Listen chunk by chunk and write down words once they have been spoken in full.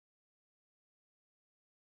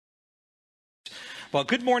Well,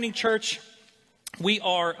 good morning, church. We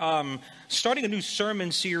are starting a new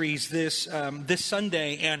sermon series this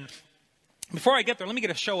Sunday, and before I get there, let me get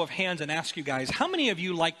a show of hands and ask you guys, how many of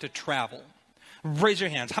you like to travel? Raise your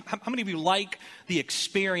hands. How many of you like the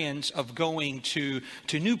experience of going to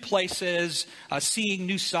new places, seeing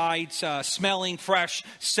new sights, smelling fresh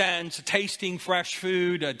scents, tasting fresh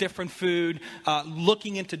food, different food,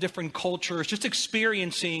 looking into different cultures, just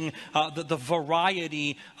experiencing the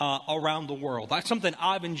variety around the world? That's something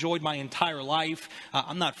I've enjoyed my entire life.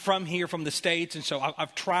 I'm not from here, from the States, and so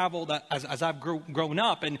I've traveled as I've grown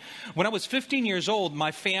up. And when I was 15 years old,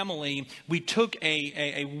 my family, we took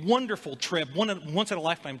a wonderful trip,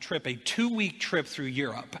 once-in-a-lifetime trip, a 2-week trip through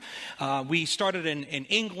Europe. We started in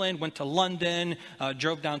England, went to London,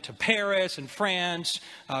 drove down to Paris and France,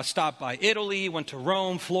 stopped by Italy, went to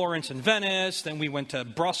Rome, Florence, and Venice. Then we went to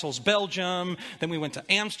Brussels, Belgium. Then we went to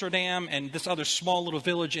Amsterdam and this other small little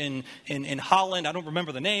village in Holland. I don't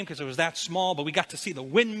remember the name because it was that small, but we got to see the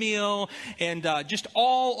windmill. And just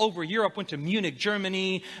all over Europe, went to Munich,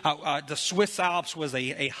 Germany. The Swiss Alps was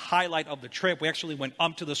a highlight of the trip. We actually went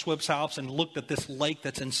up to the Swiss Alps and looked at this lake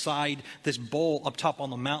that's inside this bowl up top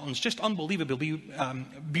on the mountains. Just unbelievably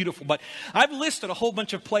beautiful. But I've listed a whole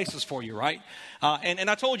bunch of places for you, right? And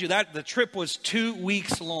I told you that the trip was 2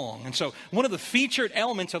 weeks long. And so one of the featured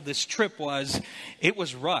elements of this trip was it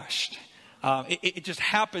was rushed. It just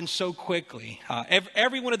happened so quickly.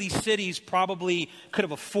 Every one of these cities probably could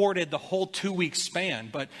have afforded the whole 2-week span,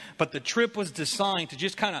 but the trip was designed to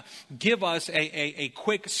just kind of give us a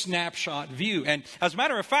quick snapshot view. And as a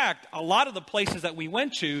matter of fact, a lot of the places that we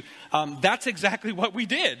went to, that's exactly what we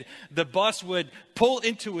did. The bus would pull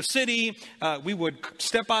into a city. We would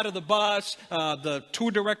step out of the bus. The tour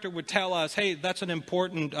director would tell us, "Hey, that's an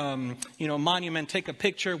important, monument. Take a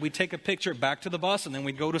picture." We'd take a picture, back to the bus, and then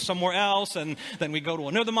we'd go to somewhere else. And then we go to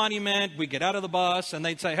another monument, we get out of the bus, and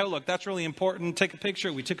they'd say, "Hey, look, that's really important, take a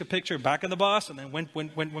picture." We took a picture, back in the bus, and then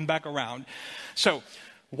went back around. So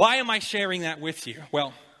why am I sharing that with you?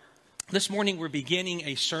 Well, this morning we're beginning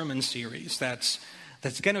a sermon series that's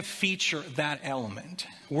going to feature that element.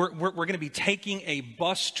 We're going to be taking a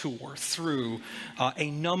bus tour through a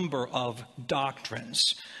number of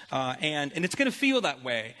doctrines. And it's going to feel that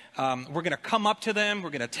way. We're going to come up to them, we're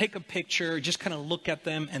going to take a picture, just kind of look at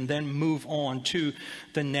them, and then move on to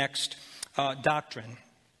the next doctrine.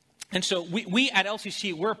 And so we at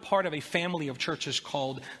LCC, we're part of a family of churches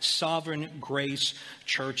called Sovereign Grace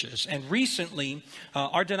Churches. And recently,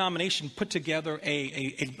 our denomination put together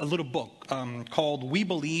a little book called We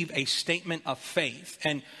Believe, A Statement of Faith.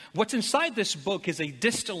 And what's inside this book is a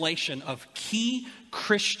distillation of key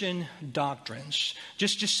Christian doctrines.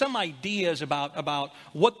 Just some ideas about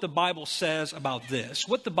what the Bible says about this,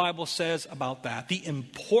 what the Bible says about that, the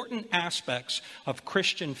important aspects of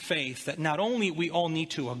Christian faith that not only we all need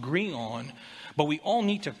to agree on, but we all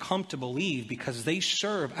need to come to believe because they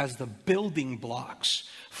serve as the building blocks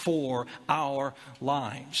for our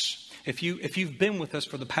lives. If you've been with us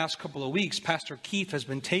for the past couple of weeks, Pastor Keith has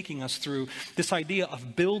been taking us through this idea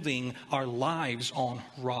of building our lives on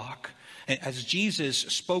rock. As Jesus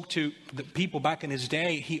spoke to the people back in his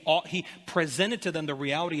day, he presented to them the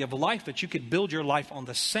reality of life, that you could build your life on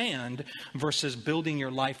the sand versus building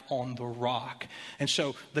your life on the rock. And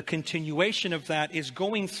so the continuation of that is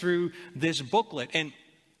going through this booklet. And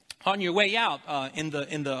on your way out in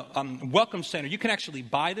the Welcome Center, you can actually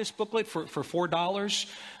buy this booklet for $4.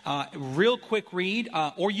 Real quick read,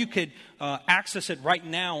 or you could access it right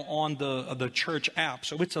now on the church app.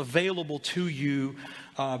 So it's available to you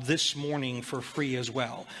this morning for free as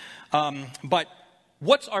well. But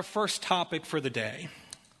what's our first topic for the day?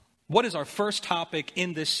 What is our first topic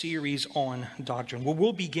in this series on doctrine? Well,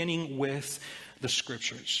 we're beginning with the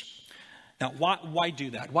Scriptures. Now, why do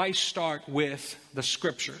that? Why start with the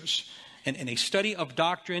Scriptures and a study of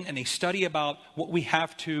doctrine and a study about what we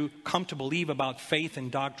have to come to believe about faith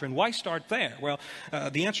and doctrine? Why start there? Well,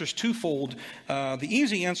 the answer is twofold. The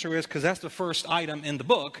easy answer is because that's the first item in the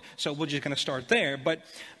book, so we're just going to start there. But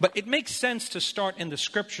it makes sense to start in the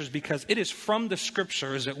Scriptures because it is from the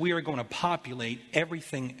Scriptures that we are going to populate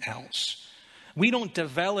everything else. We don't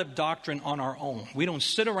develop doctrine on our own. We don't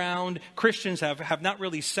sit around. Christians have not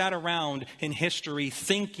really sat around in history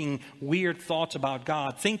thinking weird thoughts about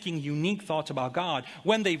God, thinking unique thoughts about God.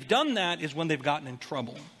 When they've done that is when they've gotten in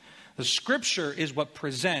trouble. The Scripture is what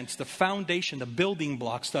presents the foundation, the building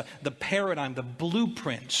blocks, the paradigm, the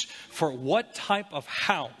blueprints for what type of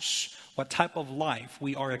house, what type of life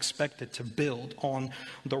we are expected to build on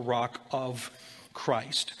the rock of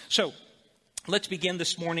Christ. So, let's begin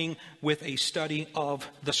this morning with a study of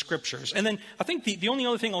the Scriptures. And then I think the only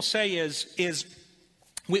other thing I'll say is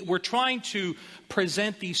we're trying to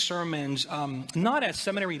present these sermons not as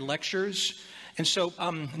seminary lectures. And so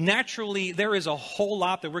naturally, there is a whole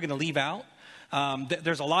lot that we're going to leave out.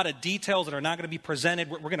 There's a lot of details that are not going to be presented.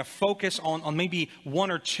 We're going to focus on maybe one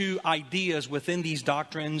or two ideas within these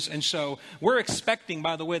doctrines. And so we're expecting,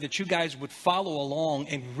 by the way, that you guys would follow along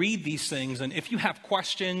and read these things. And if you have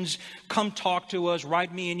questions, come talk to us,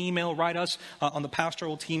 write me an email, write us on the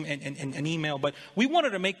pastoral team an email. But we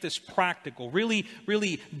wanted to make this practical, really,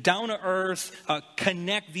 really down to earth,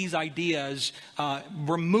 connect these ideas,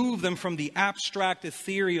 remove them from the abstract,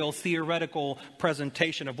 ethereal, theoretical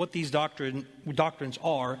presentation of what these doctrines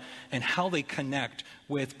are and how they connect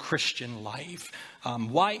with Christian life.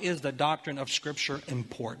 Why is the doctrine of Scripture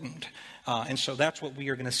important? And so that's what we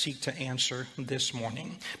are going to seek to answer this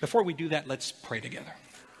morning. Before we do that, let's pray together.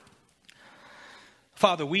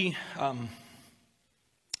 Father, we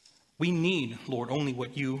need, Lord, only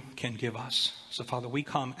what you can give us. So, Father, we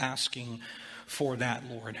come asking for that,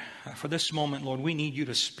 Lord. For this moment, Lord, we need you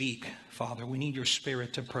to speak, Father. We need your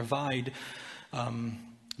Spirit to provide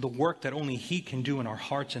the work that only he can do in our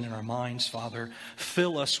hearts and in our minds, Father.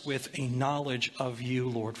 Fill us with a knowledge of you,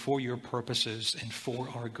 Lord, for your purposes and for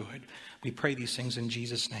our good. We pray these things in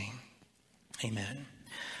Jesus' name. Amen.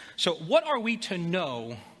 So what are we to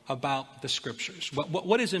know about the Scriptures?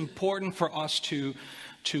 What is important for us to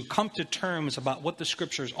come to terms about what the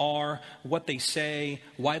Scriptures are, what they say,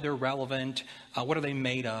 why they're relevant, what are they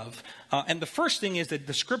made of? And the first thing is that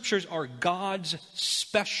the Scriptures are God's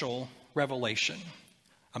special revelation.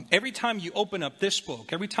 Every time you open up this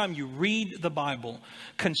book, every time you read the Bible,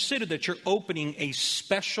 consider that you're opening a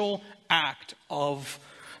special act of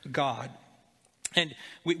God. And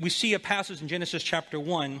we see a passage in Genesis chapter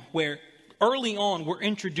 1 where early on we're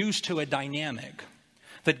introduced to a dynamic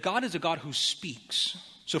that God is a God who speaks.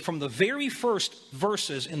 So from the very first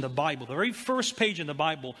verses in the Bible, the very first page in the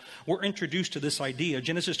Bible, we're introduced to this idea.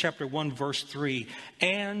 Genesis chapter 1 verse 3,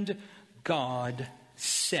 and God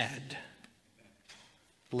said,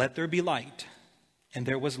 let there be light, and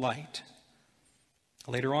there was light.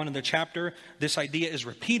 Later on in the chapter, this idea is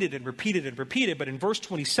repeated and repeated and repeated. But in verse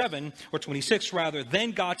 27, or 26 rather,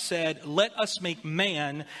 then God said, let us make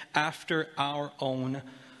man after our own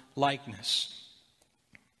likeness.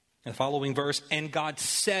 And the following verse, and God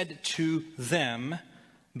said to them,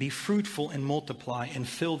 be fruitful and multiply and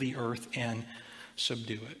fill the earth and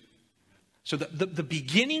subdue it. So the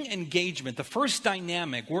beginning engagement, the first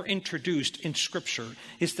dynamic we're introduced in Scripture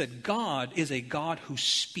is that God is a God who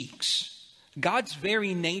speaks. God's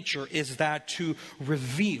very nature is that to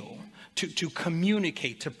reveal, to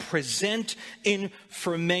communicate, to present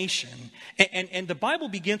information. And the Bible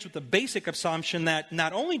begins with the basic assumption that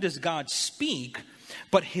not only does God speak,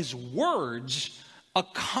 but his words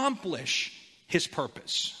accomplish his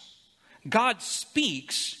purpose. God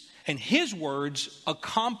speaks, and his words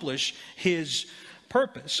accomplish his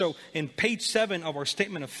purpose. So in page 7 of our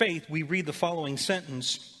statement of faith, we read the following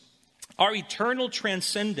sentence. Our eternal,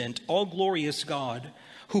 transcendent, all-glorious God,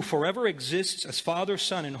 who forever exists as Father,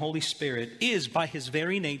 Son, and Holy Spirit, is by his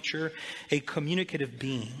very nature a communicative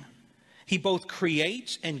being. He both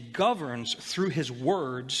creates and governs through his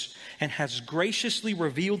words and has graciously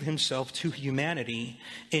revealed himself to humanity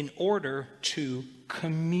in order to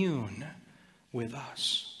commune with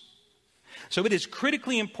us. So it is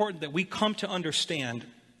critically important that we come to understand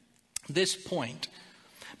this point,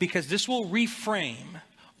 because this will reframe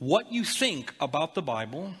what you think about the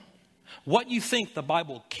Bible, what you think the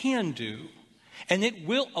Bible can do, and it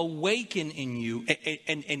will awaken in you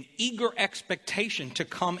an eager expectation to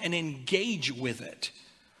come and engage with it.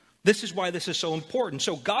 This is why this is so important.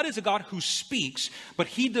 So God is a God who speaks, but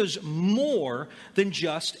he does more than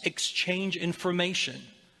just exchange information.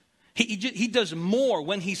 He does more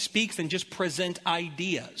when he speaks than just present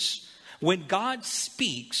ideas. When God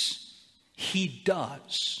speaks, he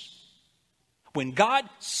does. When God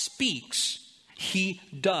speaks, he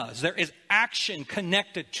does. There is action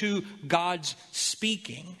connected to God's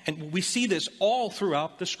speaking. And we see this all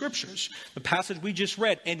throughout the Scriptures. The passage we just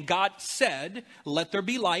read, and God said, let there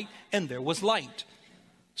be light, and there was light.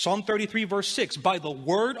 Psalm 33 verse 6, by the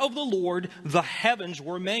word of the Lord the heavens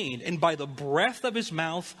were made, and by the breath of his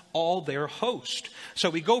mouth all their host. So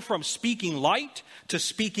we go from speaking light to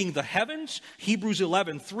speaking the heavens. Hebrews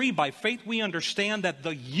 11:3, by faith we understand that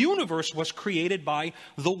the universe was created by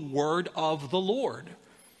the word of the Lord.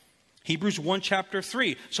 Hebrews 1 chapter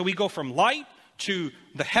 3. So we go from light to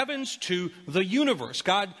the heavens to the universe.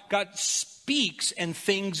 God speaks and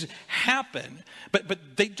things happen.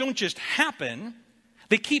 But they don't just happen.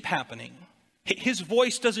 They keep happening. His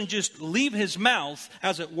voice doesn't just leave his mouth,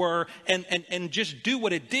 as it were, and just do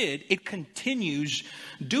what it did. It continues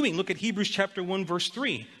doing. Look at Hebrews chapter 1, verse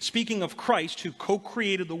 3. Speaking of Christ, who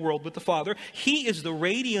co-created the world with the Father, he is the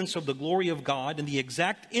radiance of the glory of God and the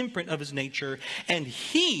exact imprint of his nature, and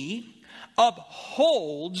he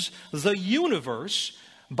upholds the universe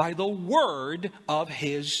by the word of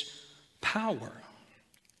his power.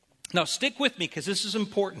 Now, stick with me because this is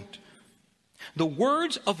important. The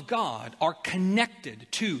words of God are connected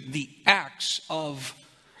to the acts of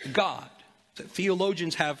God.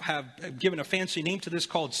 Theologians have given a fancy name to this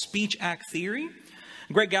called speech-act theory.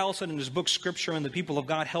 Greg Gallison, in his book Scripture and the People of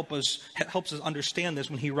God, helps us understand this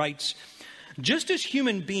when he writes, just as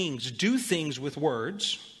human beings do things with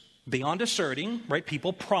words, beyond asserting, right?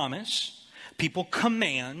 People promise, people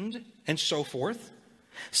command, and so forth.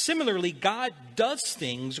 Similarly, God does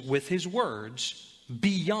things with his words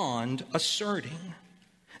beyond asserting.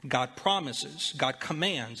 God promises, God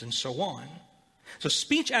commands, and so on. So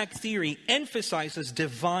speech-act theory emphasizes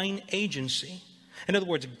divine agency. In other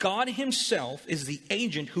words, God himself is the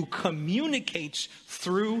agent who communicates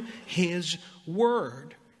through his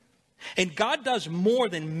word. And God does more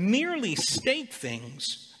than merely state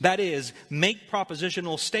things, that is, make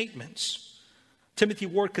propositional statements. Timothy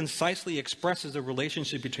Ward concisely expresses the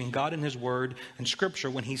relationship between God and his word and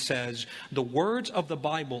Scripture when he says, the words of the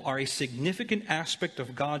Bible are a significant aspect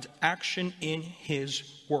of God's action in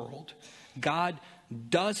his world. God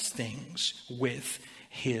does things with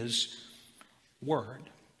his word.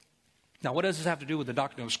 Now, what does this have to do with the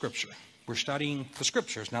doctrine of Scripture? We're studying the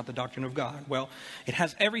Scriptures, not the doctrine of God. Well, it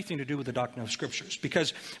has everything to do with the doctrine of Scriptures.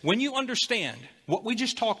 Because when you understand what we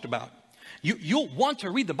just talked about, you'll want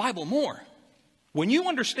to read the Bible more. When you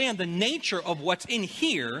understand the nature of what's in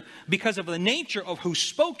here, because of the nature of who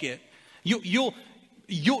spoke it, your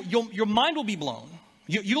mind will be blown.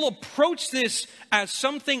 You'll approach this as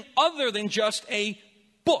something other than just a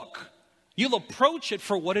book. You'll approach it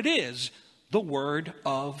for what it is, the Word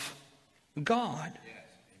of God.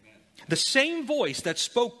 The same voice that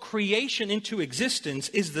spoke creation into existence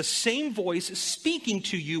is the same voice speaking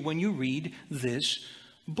to you when you read this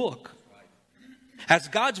book. As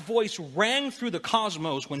God's voice rang through the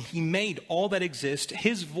cosmos when he made all that exists,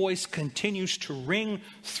 his voice continues to ring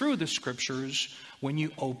through the Scriptures when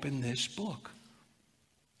you open this book.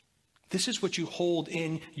 This is what you hold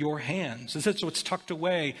in your hands. This is what's tucked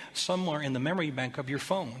away somewhere in the memory bank of your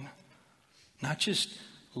phone. Not just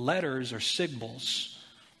letters or signals,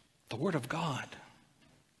 the Word of God.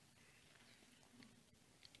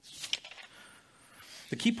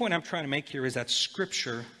 The key point I'm trying to make here is that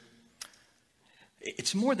Scripture,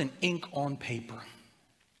 it's more than ink on paper.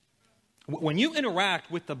 When you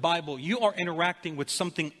interact with the Bible, you are interacting with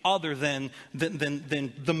something other than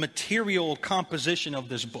the material composition of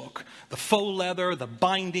this book. The faux leather, the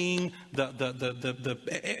binding,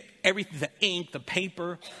 everything, the ink, the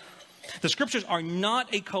paper. The Scriptures are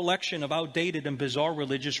not a collection of outdated and bizarre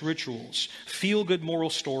religious rituals, feel-good moral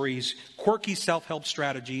stories, quirky self-help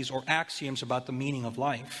strategies, or axioms about the meaning of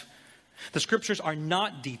life. The Scriptures are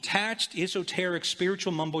not detached, esoteric,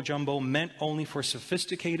 spiritual mumbo-jumbo meant only for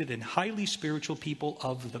sophisticated and highly spiritual people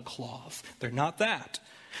of the cloth. They're not that.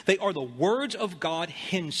 They are the words of God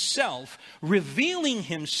himself, revealing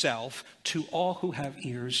himself to all who have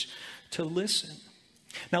ears to listen.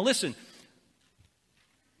 Now listen,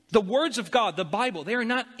 the words of God, the Bible, they are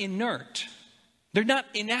not inert. They're not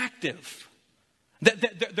inactive.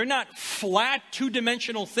 They're not flat,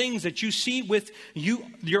 two-dimensional things that you see with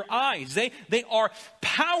your eyes. They are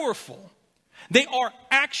powerful. They are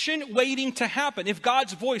action waiting to happen. If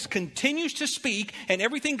God's voice continues to speak and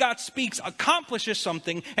everything God speaks accomplishes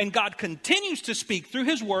something and God continues to speak through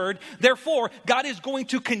his word, therefore, God is going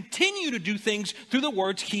to continue to do things through the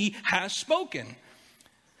words he has spoken.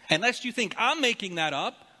 Unless you think I'm making that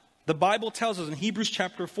up, the Bible tells us in Hebrews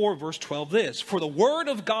chapter 4, verse 12 this, for the word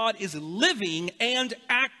of God is living and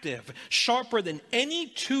active, sharper than any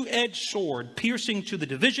two-edged sword, piercing to the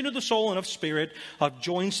division of the soul and of spirit, of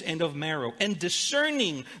joints and of marrow, and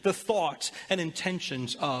discerning the thoughts and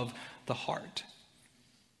intentions of the heart.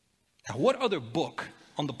 Now, what other book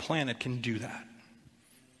on the planet can do that?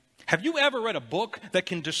 Have you ever read a book that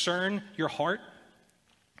can discern your heart?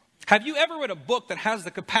 Have you ever read a book that has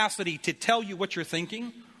the capacity to tell you what you're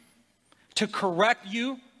thinking? To correct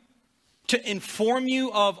you, to inform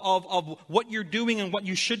you of what you're doing and what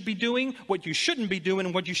you should be doing, what you shouldn't be doing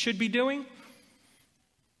and what you should be doing?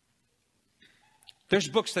 There's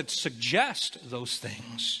books that suggest those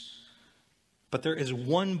things, but there is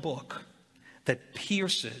one book that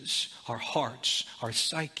pierces our hearts, our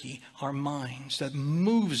psyche, our minds, that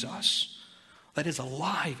moves us, that is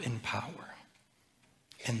alive in power.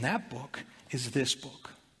 And that book is this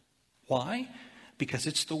book. Why? Because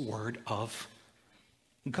it's the Word of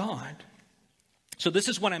God. So this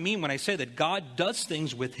is what I mean when I say that God does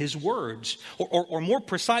things with His words. Or more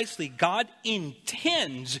precisely, God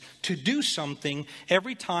intends to do something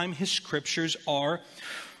every time His scriptures are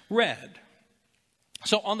read.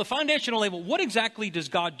 So on the foundational level, what exactly does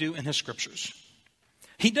God do in His scriptures?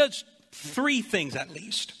 He does three things at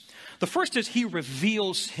least. The first is He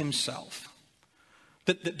reveals Himself.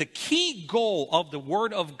 The key goal of the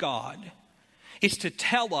Word of God is to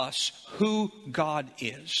tell us who God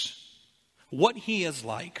is, what He is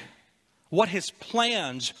like, what His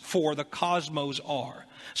plans for the cosmos are.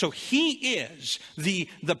 So He is the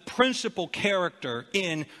principal character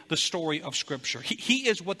in the story of Scripture. He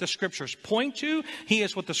is what the Scriptures point to. He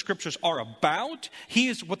is what the Scriptures are about. He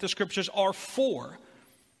is what the Scriptures are for.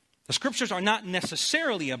 The Scriptures are not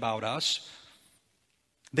necessarily about us.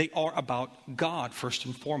 They are about God first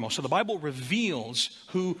and foremost. So the Bible reveals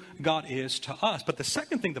who God is to us. But the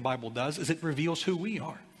second thing the Bible does is it reveals who we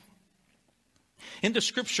are. In the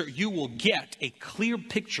Scripture, you will get a clear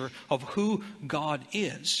picture of who God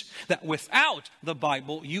is. That without the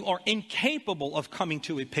Bible, you are incapable of coming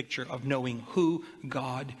to a picture of knowing who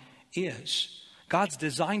God is. God's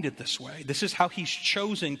designed it this way. This is how He's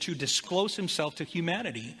chosen to disclose Himself to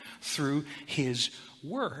humanity through His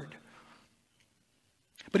Word.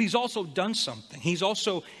 But He's also done something. He's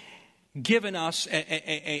also given us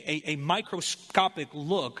a microscopic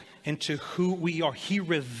look into who we are. He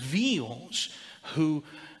reveals who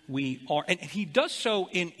we are. And He does so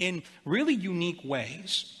in really unique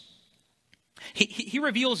ways. He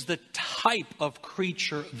reveals the type of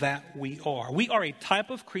creature that we are. We are a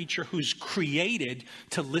type of creature who's created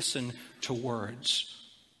to listen to words.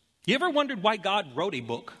 You ever wondered why God wrote a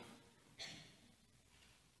book?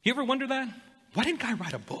 You ever wonder that? Why didn't God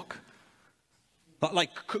write a book?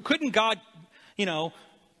 Like, couldn't God,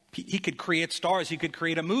 He could create stars. He could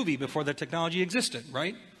create a movie before the technology existed,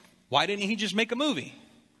 right? Why didn't He just make a movie?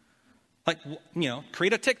 Like,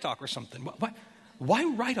 create a TikTok or something. Why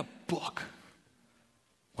write a book?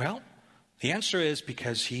 Well, the answer is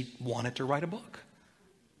because He wanted to write a book.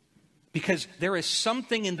 Because there is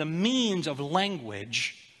something in the means of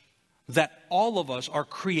language that all of us are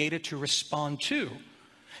created to respond to.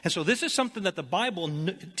 And so this is something that the Bible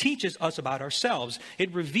teaches us about ourselves.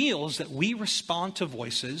 It reveals that we respond to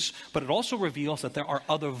voices, but it also reveals that there are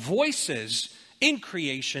other voices in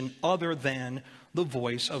creation other than the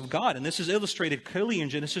voice of God. And this is illustrated clearly in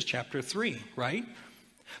Genesis chapter 3, right?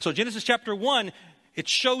 So Genesis chapter 1, it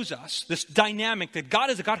shows us this dynamic that God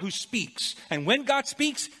is a God who speaks. And when God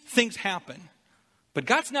speaks, things happen. But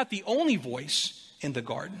God's not the only voice in the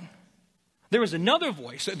garden. There is another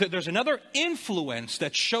voice. There's another influence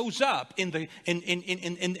that shows up in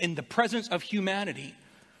the presence of humanity.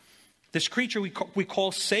 This creature we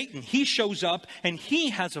call Satan. He shows up and he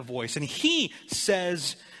has a voice and he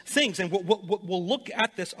says things. And we'll look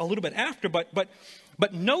at this a little bit after.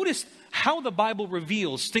 But notice how the Bible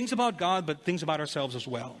reveals things about God, but things about ourselves as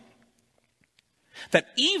well. That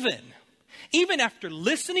even after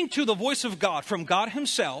listening to the voice of God from God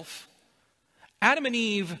Himself, Adam and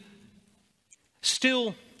Eve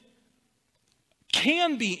still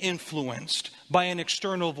can be influenced by an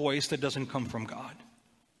external voice that doesn't come from God.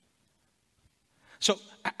 So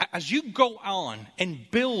as you go on and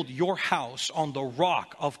build your house on the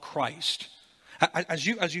rock of Christ, as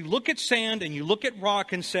you look at sand and you look at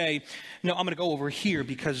rock and say, no, I'm going to go over here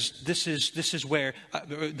because this is where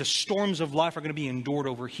the storms of life are going to be endured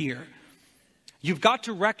over here. You've got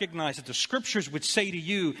to recognize that the Scriptures would say to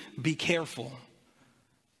you, be careful.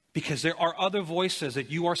 Because there are other voices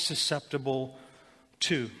that you are susceptible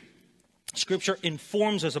to. Scripture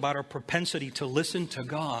informs us about our propensity to listen to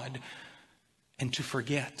God and to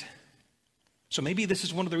forget. So maybe this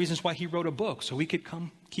is one of the reasons why He wrote a book, so we could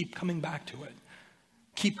keep coming back to it.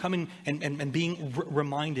 Keep coming and being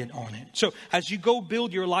reminded on it. So as you go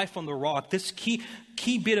build your life on the rock, this key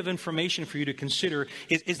bit of information for you to consider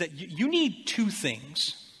is that you need two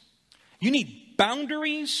things. You need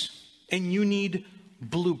boundaries and you need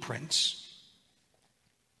blueprints.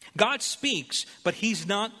 God speaks, but He's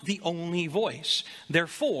not the only voice.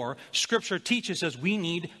 Therefore, Scripture teaches us we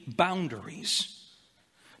need boundaries.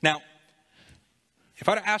 Now, if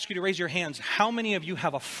I were to ask you to raise your hands, how many of you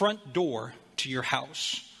have a front door to your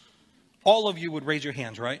house? All of you would raise your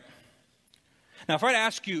hands, right? Now, if I were to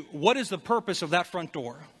ask you, what is the purpose of that front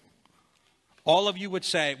door? All of you would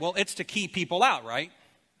say, well, it's to keep people out, right?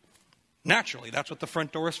 Naturally, that's what the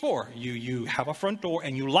front door is for. You have a front door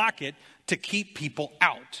and you lock it to keep people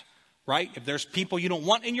out. right? If there's people you don't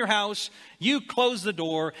want in your house, you close the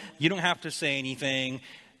door. You don't have to say anything.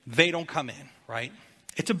 They don't come in, right?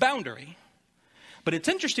 It's a boundary. But it's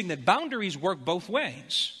interesting that boundaries work both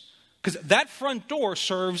ways. Because that front door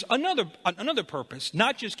serves another purpose,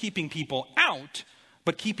 not just keeping people out,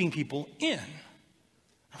 but keeping people in.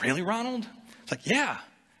 Really, Ronald? It's like, yeah,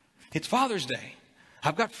 it's Father's Day.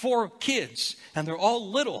 I've got 4 kids, and they're all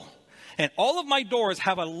little. And all of my doors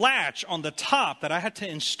have a latch on the top that I had to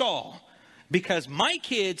install because my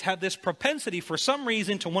kids have this propensity for some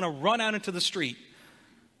reason to want to run out into the street.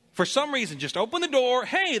 For some reason, just open the door.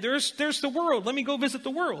 Hey, there's the world. Let me go visit the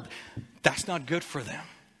world. That's not good for them.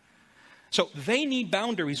 So they need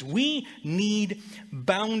boundaries. We need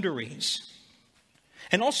boundaries.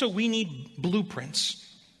 And also we need blueprints.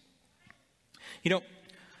 You know,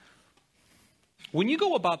 when you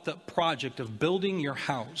go about the project of building your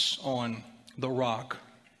house on the rock,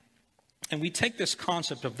 and we take this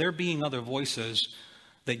concept of there being other voices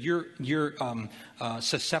that you're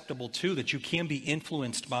susceptible to, that you can be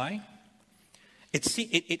influenced by, it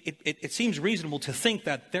seems reasonable to think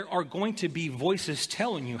that there are going to be voices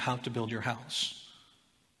telling you how to build your house.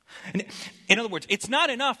 And in other words, it's not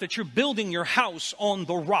enough that you're building your house on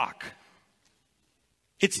the rock.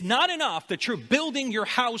 It's not enough that you're building your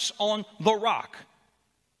house on the rock.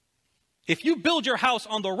 If you build your house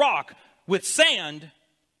on the rock with sand,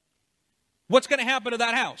 what's going to happen to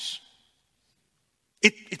that house?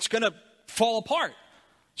 It's going to fall apart.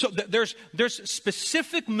 So there's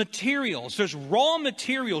specific materials, there's raw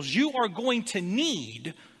materials you are going to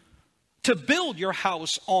need to build your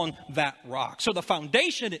house on that rock. So the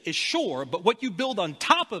foundation is sure, but what you build on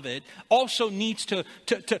top of it also needs to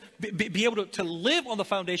be able to live on the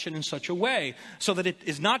foundation in such a way so that it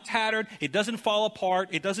is not tattered, it doesn't fall apart,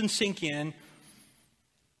 it doesn't sink in.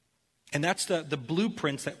 And that's the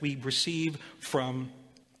blueprints that we receive from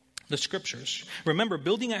the scriptures. Remember,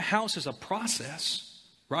 building a house is a process,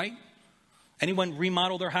 right? Anyone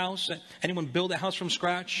remodel their house? Anyone build a house from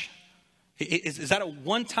scratch? Is that a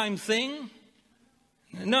one-time thing?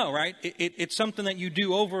 No, right? It's something that you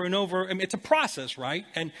do over and over. I mean, it's a process, right?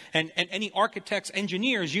 And any architects,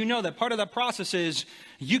 engineers, you know that part of that process is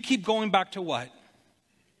you keep going back to what?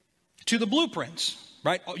 To the blueprints,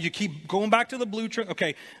 right? You keep going back to the blueprint.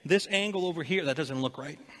 Okay, this angle over here, that doesn't look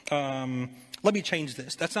right. Let me change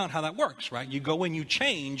this. That's not how that works, right? You go and you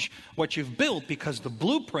change what you've built because the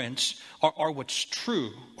blueprints are what's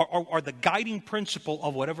true, are the guiding principle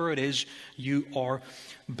of whatever it is you are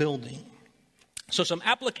building. So some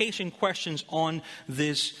application questions on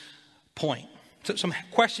this point. So some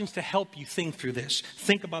questions to help you think through this.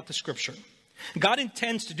 Think about the scripture. God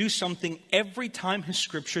intends to do something every time his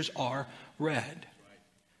scriptures are read.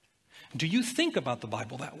 Do you think about the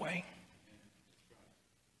Bible that way?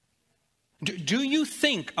 Do you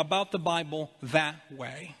think about the Bible that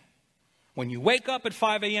way? When you wake up at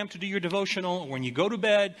 5 a.m. to do your devotional, or when you go to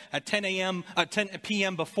bed at 10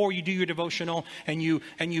 p.m. before you do your devotional, and you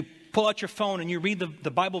pull out your phone and you read the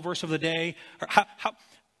Bible verse of the day,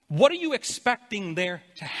 what are you expecting there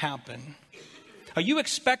to happen? Are you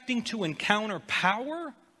expecting to encounter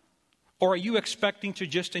power, or are you expecting to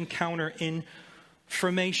just encounter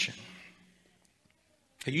information?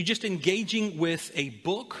 Are you just engaging with a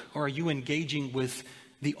book, or are you engaging with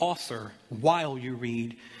the author while you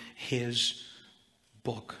read his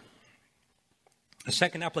book? A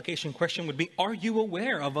second application question would be, are you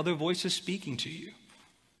aware of other voices speaking to you?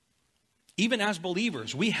 Even as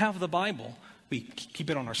believers, we have the Bible. We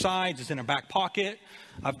keep it on our sides. It's in our back pocket.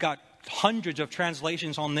 I've got hundreds of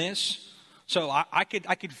translations on this. So I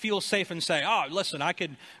could feel safe and say, listen, I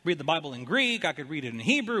could read the Bible in Greek. I could read it in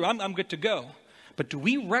Hebrew. I'm good to go. But do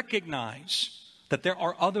we recognize that there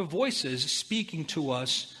are other voices speaking to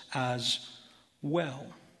us as well?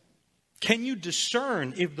 Can you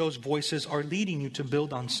discern if those voices are leading you to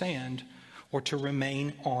build on sand or to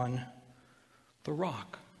remain on the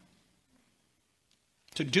rock?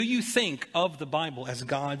 So do you think of the Bible as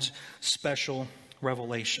God's special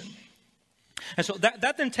revelation? And so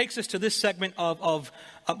that then takes us to this segment of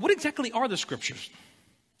what exactly are the scriptures?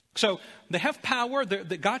 So they have power.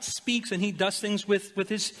 That God speaks and he does things with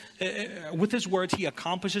his words. He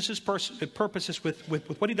accomplishes his purposes with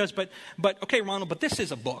what he does. But okay, Ronald, but this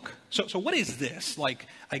is a book. So what is this? Like,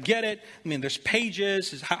 I get it. I mean, there's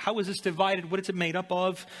pages. How is this divided? What is it made up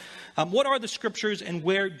of? What are the scriptures and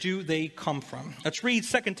where do they come from? Let's read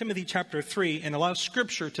 2 Timothy chapter 3 and allow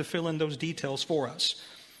scripture to fill in those details for us.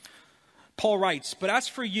 Paul writes, "But as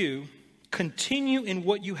for you, continue in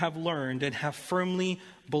what you have learned and have firmly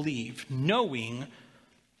believed, knowing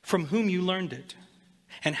from whom you learned it,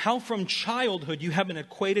 and how from childhood you have been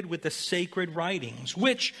acquainted with the sacred writings,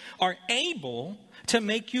 which are able to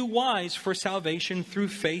make you wise for salvation through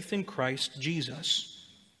faith in Christ Jesus.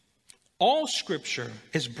 All Scripture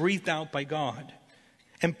is breathed out by God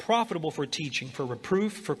and profitable for teaching, for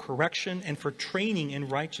reproof, for correction, and for training in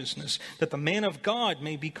righteousness, that the man of God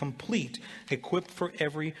may be complete, equipped for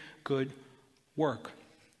every good work.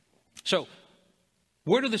 So,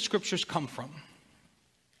 where do the Scriptures come from?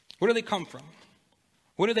 Where do they come from?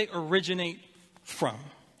 Where do they originate from?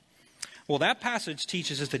 Well, that passage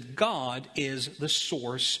teaches us that God is the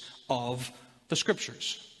source of the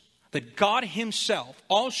Scriptures. That God himself,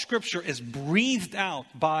 all Scripture is breathed out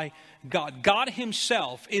by God. God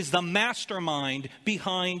himself is the mastermind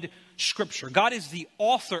behind Scripture. God is the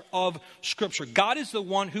author of Scripture. God is the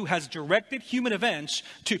one who has directed human events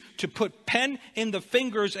to put pen in the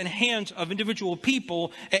fingers and hands of individual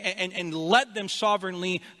people and led them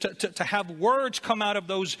sovereignly to have words come out of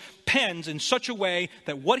those pens in such a way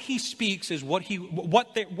that what he speaks is what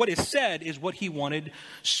is said is what he wanted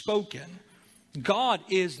spoken. God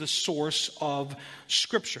is the source of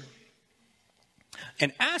Scripture.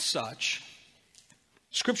 And as such,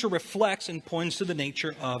 Scripture reflects and points to the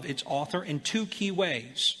nature of its author in two key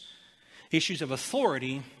ways: issues of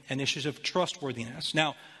authority and issues of trustworthiness.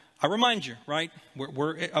 Now, I remind you, right?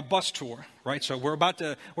 We're a bus tour, right? So we're about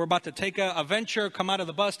to take a venture, come out of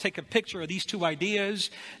the bus, take a picture of these two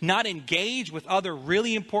ideas, not engage with other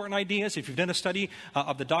really important ideas. If you've done a study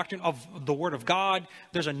of the doctrine of the Word of God,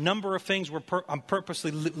 there's a number of things I'm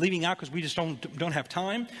purposely leaving out because we just don't have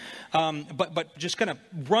time. But just kind of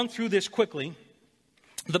run through this quickly.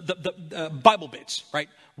 The Bible bits, right?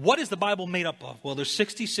 What is the Bible made up of? Well, there's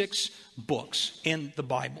 66 books in the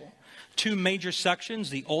Bible. Two major sections.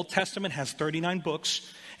 The Old Testament has 39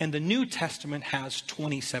 books, and the New Testament has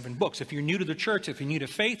 27 books. If you're new to the church, if you're new to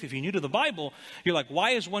faith, if you're new to the Bible, you're like,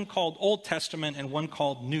 why is one called Old Testament and one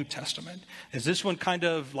called New Testament? Is this one kind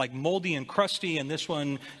of like moldy and crusty, and this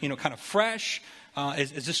one, kind of fresh?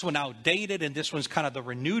 Is this one outdated and this one's kind of the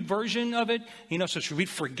renewed version of it? So should we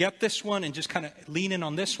forget this one and just kind of lean in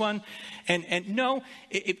on this one? And no,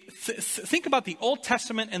 think about the Old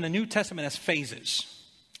Testament and the New Testament as phases.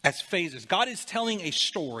 As phases. God is telling a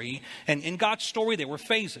story, and in God's story there were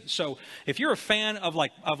phases. So if you're a fan of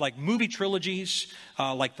movie trilogies,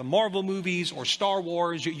 like the Marvel movies or Star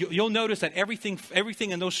Wars, you'll notice that everything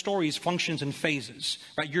in those stories functions in phases.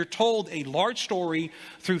 Right? You're told a large story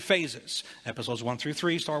through phases. Episodes 1 through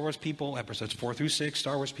 3, Star Wars people. Episodes 4 through 6,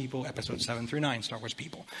 Star Wars people. Episodes 7 through 9, Star Wars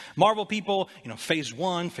people. Marvel people, phase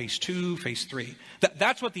 1, phase 2, phase 3.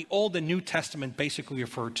 That's what the Old and New Testament basically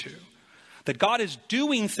refer to. That God is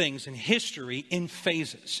doing things in history in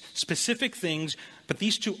phases, specific things, but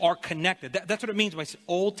these two are connected. That's what it means by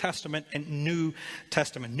Old Testament and New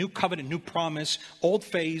Testament. New covenant, new promise, old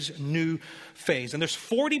phase, new phase. And there's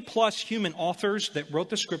 40 plus human authors that wrote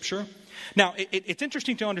the Scripture. Now, it's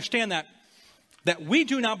interesting to understand that we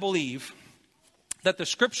do not believe that the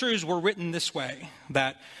Scriptures were written this way,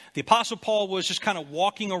 that the Apostle Paul was just kind of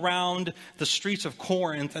walking around the streets of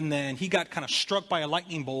Corinth, and then he got kind of struck by a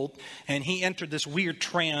lightning bolt, and he entered this weird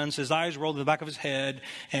trance. His eyes rolled to the back of his head,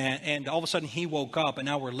 and all of a sudden he woke up an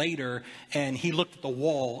hour later, and he looked at the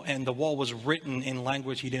wall, and the wall was written in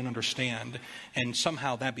language he didn't understand, and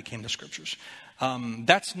somehow that became the Scriptures.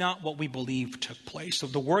 That's not what we believe took place. So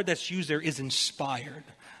the word that's used there is inspired,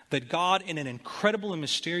 that God, in an incredible and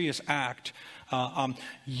mysterious act,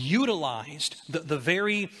 utilized the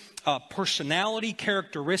very personality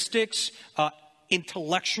characteristics,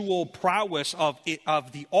 intellectual prowess of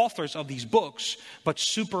the authors of these books, but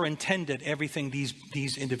superintended everything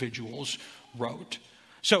these individuals wrote.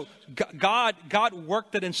 So God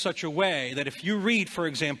worked it in such a way that if you read, for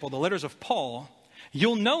example, the letters of Paul,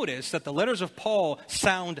 you'll notice that the letters of Paul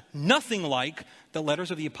sound nothing like the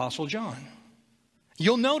letters of the Apostle John.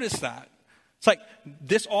 You'll notice that. It's like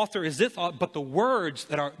this author is this author, but the words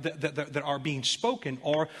that are being spoken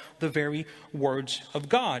are the very words of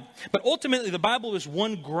God. But ultimately, the Bible is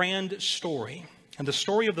one grand story. And the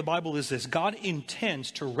story of the Bible is this: God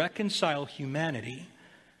intends to reconcile humanity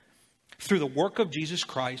through the work of Jesus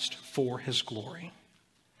Christ for his glory.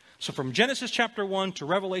 So from Genesis chapter 1 to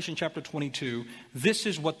Revelation chapter 22, this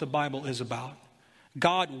is what the Bible is about.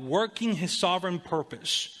 God working his sovereign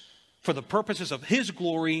purpose for the purposes of his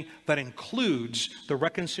glory that includes the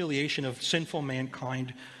reconciliation of sinful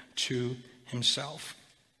mankind to himself.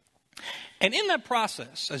 And in that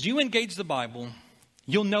process, as you engage the Bible,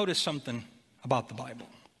 you'll notice something about the Bible.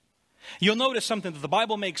 You'll notice something that the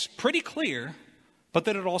Bible makes pretty clear, but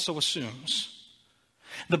that it also assumes.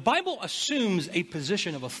 The Bible assumes a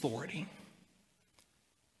position of authority.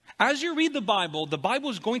 As you read the Bible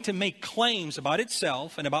is going to make claims about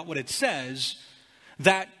itself and about what it says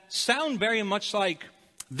that sound very much like,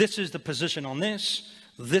 this is the position on this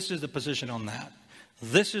is the position on that.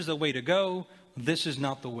 This is the way to go, this is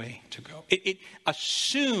not the way to go. It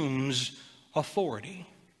assumes authority.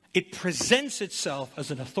 It presents itself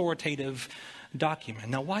as an authoritative document.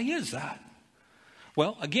 Now, why is that?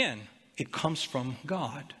 Well, again, it comes from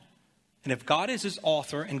God. And if God is his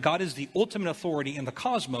author and God is the ultimate authority in the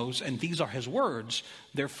cosmos, and these are his words,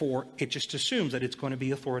 therefore it just assumes that it's going to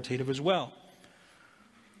be authoritative as well.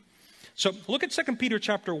 So look at 2 Peter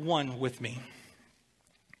chapter 1 with me.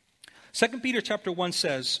 2 Peter chapter 1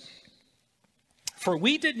 says, "For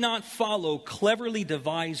we did not follow cleverly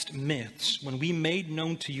devised myths when we made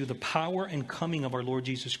known to you the power and coming of our Lord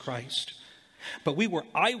Jesus Christ, but we were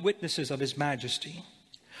eyewitnesses of his majesty.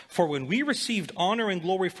 For when we received honor and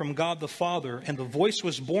glory from God the Father, and the voice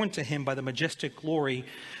was borne to him by the majestic glory,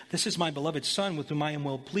 'This is my beloved Son, with whom I am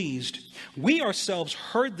well pleased,' we ourselves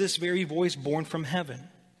heard this very voice borne from heaven.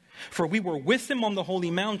 For we were with him on the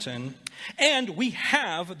holy mountain, and we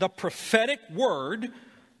have the prophetic word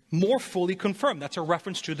more fully confirmed." That's a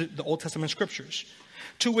reference to the Old Testament scriptures.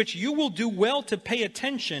 "To which you will do well to pay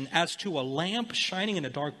attention as to a lamp shining in a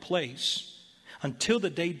dark place, until the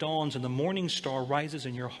day dawns and the morning star rises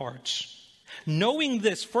in your hearts. Knowing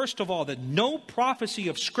this, first of all, that no prophecy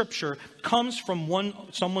of Scripture comes from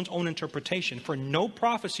someone's own interpretation. For no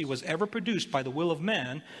prophecy was ever produced by the will of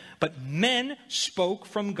man, but men spoke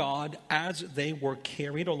from God as they were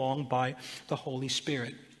carried along by the Holy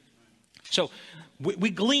Spirit." So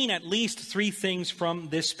we glean at least three things from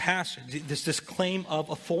this passage, this claim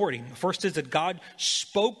of authority. First is that God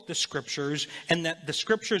spoke the Scriptures, and that the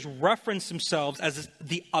Scriptures reference themselves as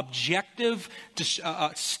the objective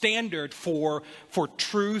standard for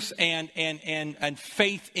truth and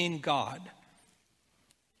faith in God.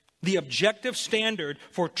 The objective standard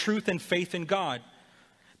for truth and faith in God.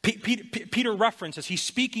 Peter references, he's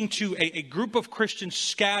speaking to a group of Christians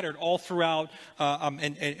scattered all throughout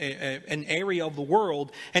an area of the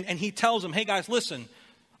world. And he tells them, hey guys, listen,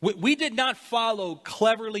 we did not follow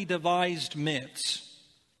cleverly devised myths.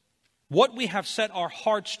 What we have set our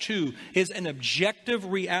hearts to is an objective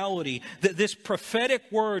reality, that this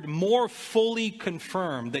prophetic word more fully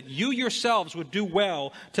confirmed, that you yourselves would do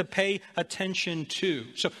well to pay attention to.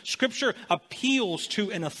 So Scripture appeals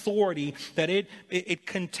to an authority that it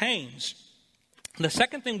contains. The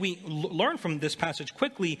second thing we learn from this passage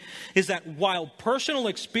quickly is that while personal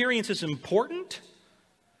experience is important,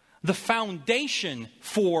 the foundation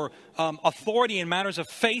for authority in matters of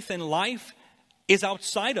faith and life is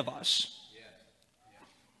outside of us.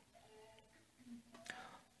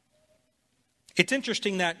 It's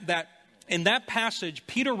interesting that in that passage,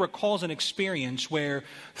 Peter recalls an experience where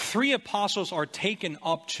three apostles are taken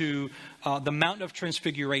up to the Mount of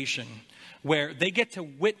Transfiguration, where they get to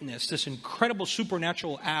witness this incredible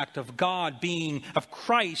supernatural act of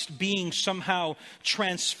Christ being somehow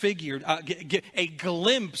transfigured, get a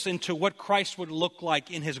glimpse into what Christ would look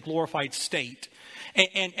like in his glorified state.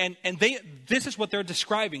 And this is what they're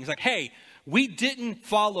describing. It's like, hey, we didn't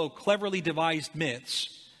follow cleverly devised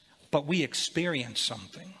myths, but we experienced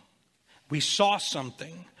something. We saw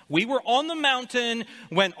something. We were on the mountain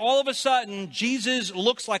when all of a sudden Jesus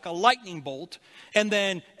looks like a lightning bolt, and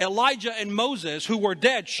then Elijah and Moses, who were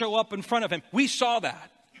dead, show up in front of him. We saw that.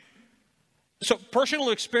 So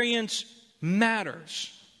personal experience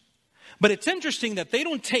matters. But it's interesting that they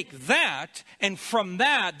don't take that, and from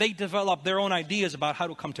that, they develop their own ideas about how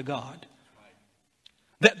to come to God.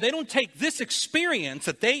 That they don't take this experience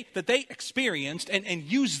that they experienced and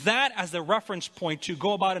use that as the reference point to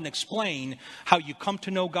go about and explain how you come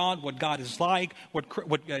to know God, what God is like,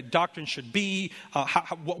 what doctrine should be,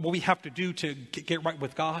 what we have to do to get right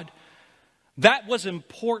with God. That was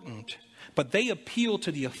important, but they appeal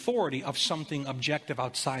to the authority of something objective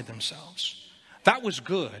outside themselves. That was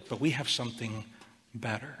good, but we have something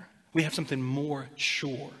better. We have something more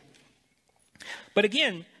sure. But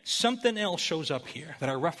again, something else shows up here that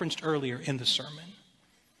I referenced earlier in the sermon.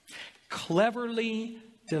 Cleverly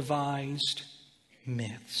devised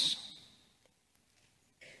myths.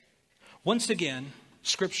 Once again,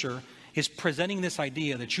 Scripture is presenting this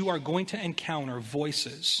idea that you are going to encounter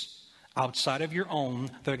voices outside of your own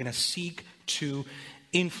that are going to seek to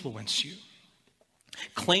influence you.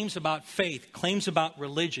 Claims about faith, claims about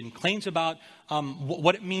religion, claims about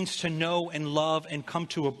what it means to know and love and come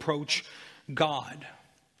to approach God.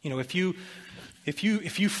 You know, if you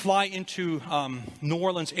fly into New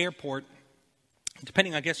Orleans Airport,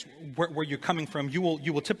 depending, I guess, where you're coming from, you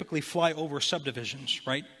will typically fly over subdivisions,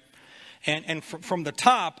 right? And from the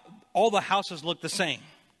top, all the houses look the same.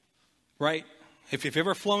 right? If you've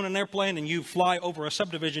ever flown an airplane and you fly over a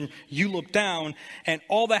subdivision, you look down and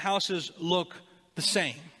all the houses look the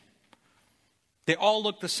same. They all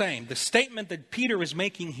look the same. The statement that Peter is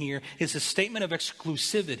making here is a statement of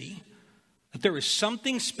exclusivity. That there is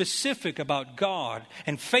something specific about God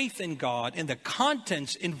and faith in God and the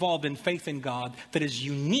contents involved in faith in God that is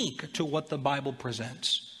unique to what the Bible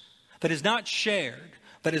presents. That is not shared.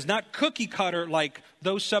 That is not cookie cutter like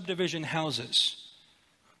those subdivision houses.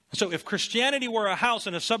 So if Christianity were a house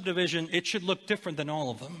in a subdivision, it should look different than all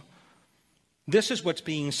of them. This is what's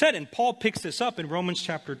being said. And Paul picks this up in Romans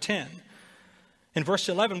chapter 10. In verse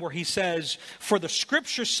 11 where he says, "For the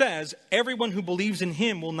scripture says, everyone who believes in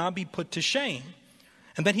him will not be put to shame."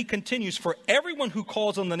 And then he continues, "For everyone who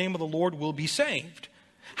calls on the name of the Lord will be saved.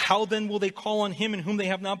 How then will they call on him in whom they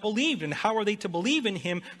have not believed? And how are they to believe in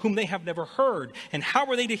him whom they have never heard? And how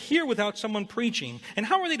are they to hear without someone preaching? And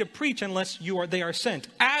how are they to preach unless they are sent?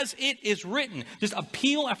 As it is written." Just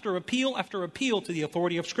appeal after appeal after appeal to the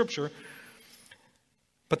authority of Scripture.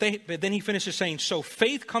 But then he finishes saying, "So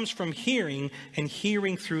faith comes from hearing, and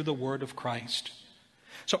hearing through the word of Christ."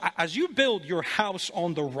 So as you build your house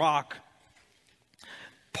on the rock,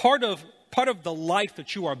 part of the life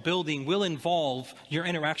that you are building will involve your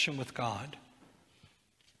interaction with God.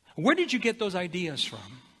 Where did you get those ideas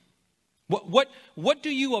from? What do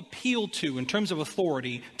you appeal to in terms of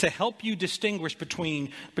authority to help you distinguish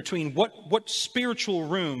between what spiritual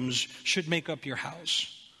rooms should make up your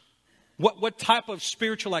house? What type of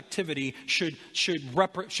spiritual activity should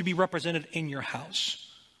be represented in your house?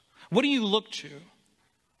 What do you look to?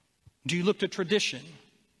 Do you look to tradition?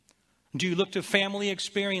 Do you look to family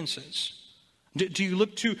experiences? Do you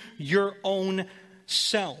look to your own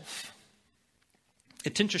self?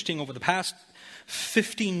 It's interesting, over the past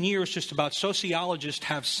 15 years, just about, sociologists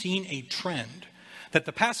have seen a trend that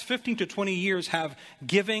the past 15 to 20 years have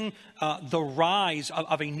given the rise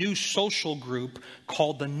of a new social group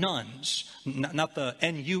called the nones. Not the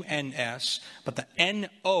N-U-N-S, but the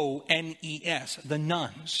N-O-N-E-S, the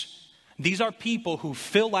nones. These are people who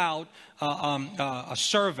fill out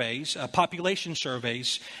surveys, population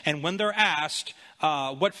surveys, and when they're asked,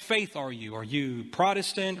 what faith are you? Are you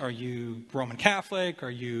Protestant? Are you Roman Catholic? Are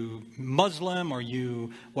you Muslim? Are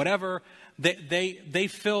you whatever? They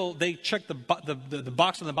check the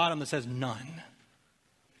box on the bottom that says none.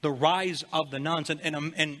 The rise of the nones.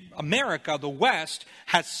 And America, the West,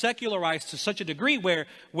 has secularized to such a degree where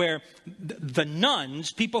the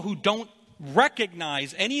nones, people who don't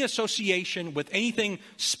recognize any association with anything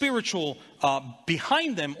spiritual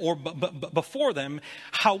behind them or before them,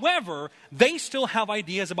 however, they still have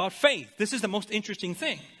ideas about faith. This is the most interesting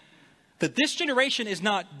thing. That this generation is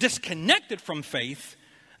not disconnected from faith.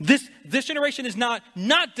 This generation is not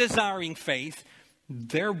desiring faith.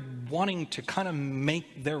 They're wanting to kind of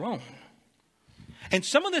make their own. And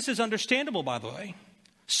some of this is understandable, by the way.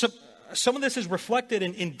 Some of this is reflected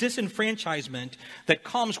in disenfranchisement that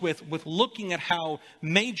comes with looking at how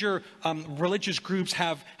major religious groups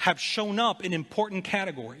have shown up in important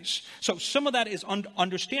categories. So some of that is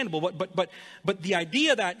understandable, but the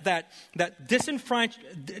idea that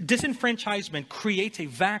disenfranchisement creates a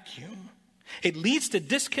vacuum. It leads to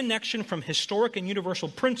disconnection from historic and universal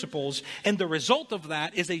principles, and the result of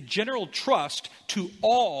that is a general trust to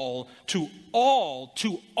all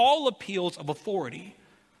appeals of authority.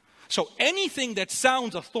 So anything that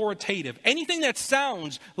sounds authoritative, anything that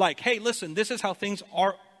sounds like, hey, listen, this is how things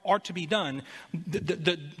are to be done,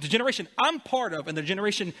 the generation I'm part of and the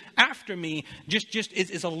generation after me just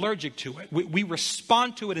is allergic to it. We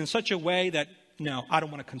respond to it in such a way that, no, I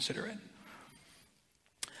don't want to consider it.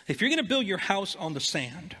 If you're going to build your house on the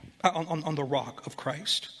sand, on the rock of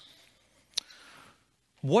Christ,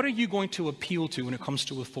 what are you going to appeal to when it comes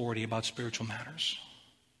to authority about spiritual matters?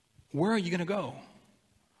 Where are you going to go?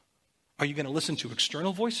 Are you going to listen to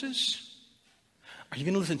external voices? Are you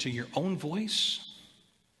going to listen to your own voice?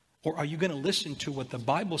 Or are you going to listen to what the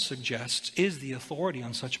Bible suggests is the authority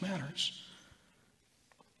on such matters?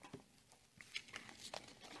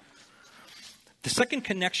 The second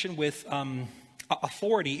connection with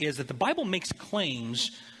authority is that the Bible makes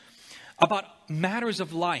claims about matters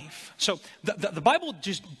of life. So the Bible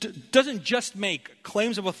doesn't just make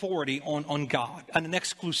claims of authority on God and an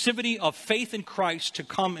exclusivity of faith in Christ to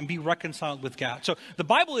come and be reconciled with God. So the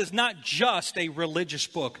Bible is not just a religious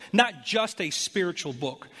book, not just a spiritual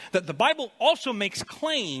book. The Bible also makes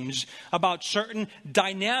claims about certain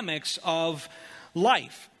dynamics of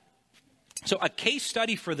life. So a case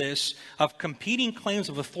study for this of competing claims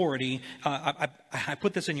of authority, I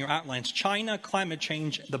put this in your outlines: China, climate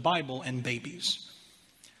change, the Bible, and babies.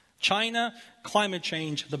 China, climate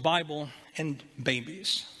change, the Bible, and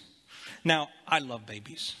babies. Now, I love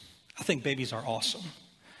babies. I think babies are awesome.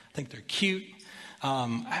 I think they're cute.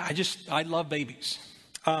 I love babies.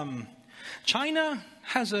 China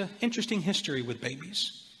has an interesting history with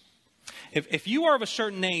babies. If you are of a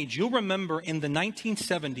certain age, you'll remember in the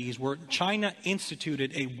 1970s where China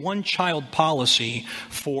instituted a one-child policy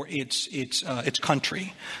for its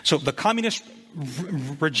country. So the communist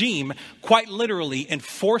regime quite literally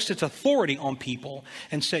enforced its authority on people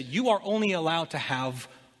and said, you are only allowed to have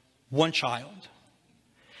one child.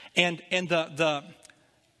 And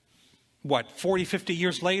 40, 50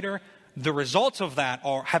 years later, the results of that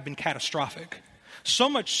have been catastrophic. So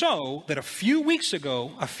much so that a few weeks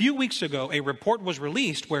ago, a report was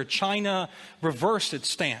released where China reversed its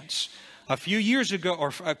stance. A few years ago,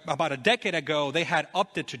 or about a decade ago, they had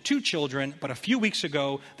upped it to 2 children, but a few weeks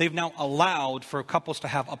ago, they've now allowed for couples to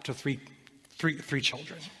have up to three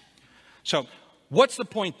children. So, what's the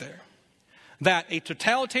point there? That a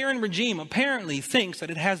totalitarian regime apparently thinks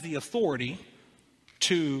that it has the authority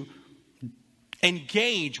to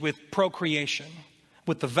engage with procreation,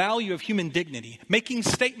 with the value of human dignity, making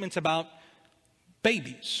statements about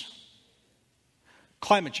babies.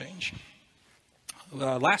 Climate change.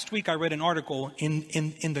 Last week I read an article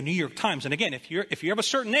in the New York Times, and again, if you're of a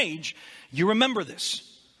certain age, you remember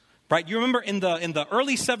this, right? You remember in the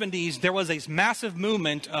early 70s there was a massive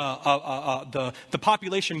movement, the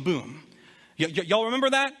population boom. Y'all remember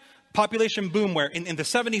that? Population boom, where in the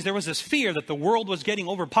 70s there was this fear that the world was getting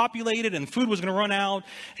overpopulated and food was going to run out.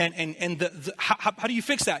 And how do you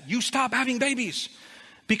fix that? You stop having babies,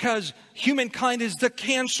 because humankind is the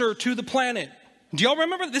cancer to the planet. Do y'all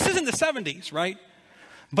remember? This is in the 70s, right?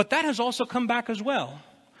 But that has also come back as well.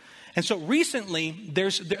 And so recently,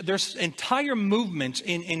 there's entire movements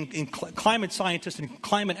in climate scientists and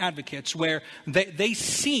climate advocates where they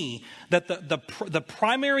see that the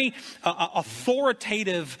primary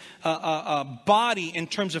authoritative body in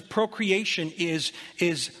terms of procreation is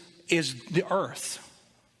the earth.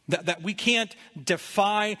 That we can't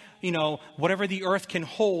defy, whatever the earth can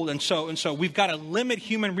hold, and so we've got to limit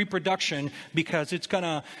human reproduction because it's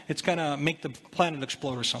gonna make the planet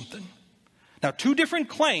explode or something. Now, 2 different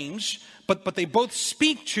claims, but they both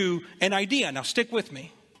speak to an idea. Now, stick with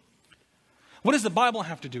me. What does the Bible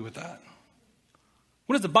have to do with that?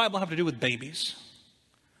 What does the Bible have to do with babies?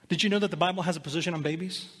 Did you know that the Bible has a position on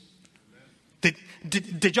babies?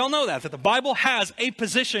 Did y'all know that the Bible has a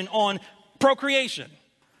position on procreation?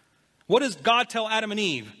 What does God tell Adam and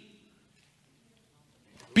Eve?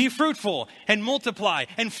 Be fruitful and multiply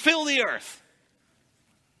and fill the earth.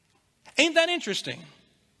 Ain't that interesting?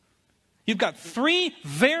 You've got 3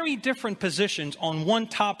 very different positions on one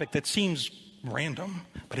topic that seems random,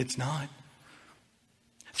 but it's not.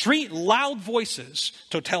 3 loud voices: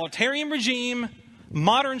 totalitarian regime,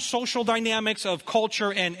 modern social dynamics of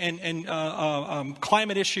culture and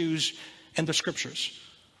climate issues, and the scriptures.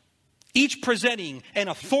 Each presenting an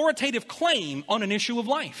authoritative claim on an issue of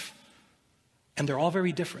life. And they're all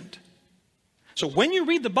very different. So when you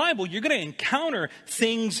read the Bible, you're going to encounter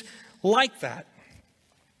things like that.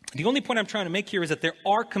 The only point I'm trying to make here is that there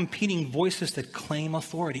are competing voices that claim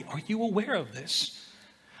authority. Are you aware of this?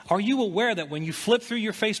 Are you aware that when you flip through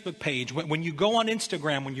your Facebook page, when you go on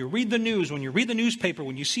Instagram, when you read the news, when you read the newspaper,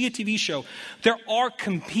 when you see a TV show, there are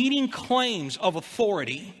competing claims of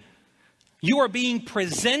authority? You are being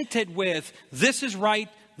presented with, this is right,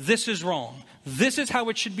 this is wrong. This is how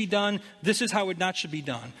it should be done. This is how it not should be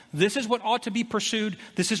done. This is what ought to be pursued.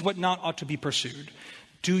 This is what not ought to be pursued.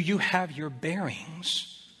 Do you have your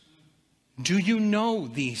bearings? Do you know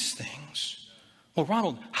these things? Well,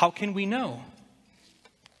 Ronald, how can we know?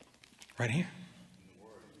 Right here.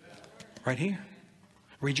 Right here.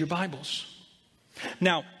 Read your Bibles.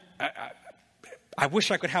 Now, I wish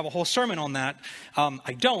I could have a whole sermon on that.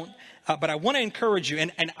 I don't. But I want to encourage you,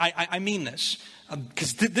 and I mean this,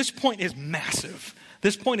 because this point is massive.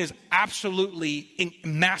 This point is absolutely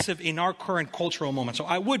massive in our current cultural moment. So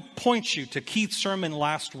I would point you to Keith's sermon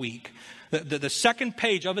last week. The second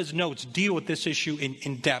page of his notes deal with this issue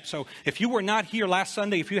in depth. So if you were not here last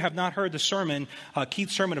Sunday, if you have not heard the sermon,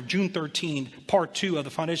 Keith's sermon of June 13, part 2 of the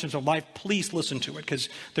Foundations of Life, please listen to it, because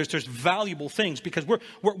there's valuable things. Because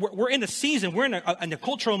we're in a season, we're in a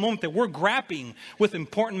cultural moment that we're grappling with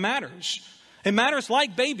important matters. And matters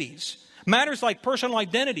like babies, matters like personal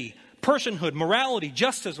identity, personhood, morality,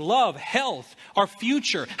 justice, love, health, our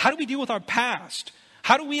future. How do we deal with our past?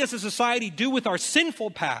 How do we as a society deal with our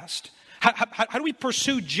sinful past? How do we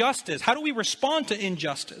pursue justice? How do we respond to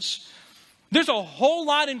injustice? There's a whole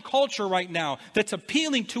lot in culture right now that's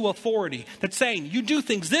appealing to authority, that's saying, you do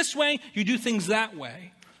things this way, you do things that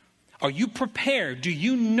way. Are you prepared? Do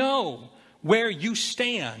you know where you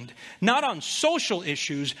stand, not on social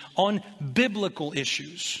issues, on biblical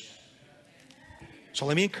issues. So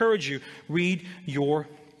let me encourage you, read your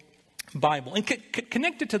Bible. And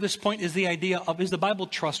connected to this point is the idea of, is the Bible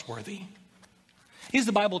trustworthy? Is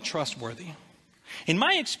the Bible trustworthy? In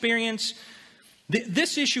my experience,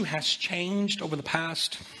 this issue has changed over the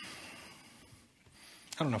past,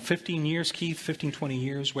 15 years, Keith, 15, 20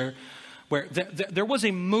 years, where there was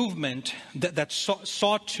a movement that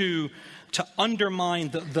sought to undermine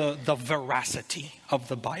the veracity of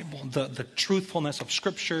the Bible, the truthfulness of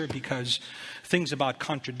Scripture, because things about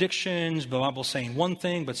contradictions, the Bible saying one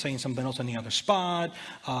thing but saying something else on the other spot,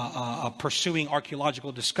 pursuing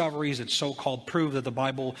archaeological discoveries that so-called prove that the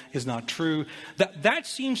Bible is not true. That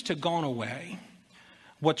seems to have gone away.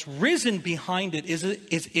 What's risen behind it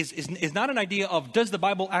is not an idea of does the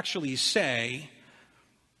Bible actually say,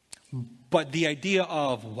 but the idea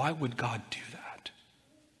of why would God do that?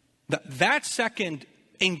 That second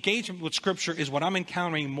engagement with Scripture is what I'm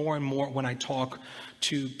encountering more and more when I talk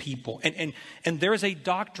to people. And there is a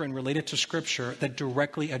doctrine related to Scripture that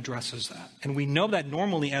directly addresses that. And we know that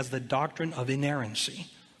normally as the doctrine of inerrancy.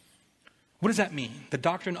 What does that mean? The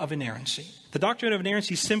doctrine of inerrancy. The doctrine of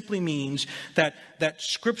inerrancy simply means that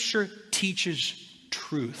Scripture teaches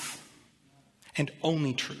truth and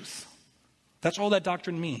only truth. That's all that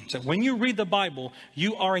doctrine means. That when you read the Bible,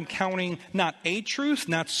 you are encountering not a truth,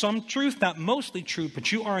 not some truth, not mostly truth,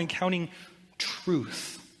 but you are encountering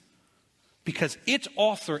truth. Because its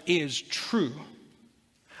author is true.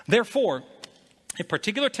 Therefore, a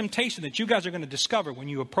particular temptation that you guys are going to discover when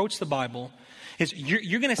you approach the Bible is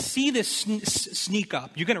you're going to see this sneak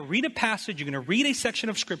up. You're going to read a passage, you're going to read a section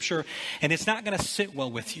of Scripture, and it's not going to sit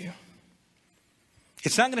well with you.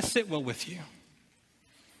 It's not going to sit well with you.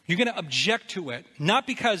 You're going to object to it, not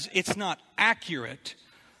because it's not accurate,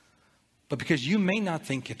 but because you may not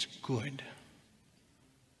think it's good.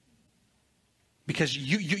 Because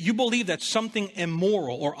you believe that something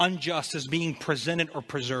immoral or unjust is being presented or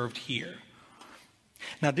preserved here.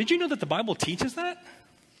 Now, did you know that the Bible teaches that?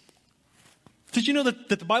 Did you know that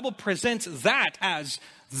the Bible presents that as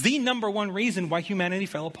the number one reason why humanity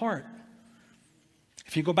fell apart?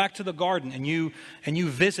 If you go back to the garden and you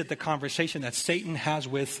visit the conversation that Satan has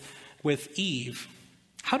with Eve,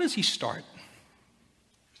 how does he start?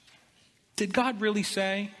 Did God really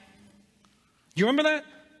say? You remember that?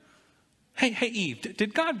 Hey Eve,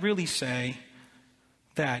 did God really say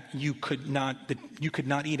that you could not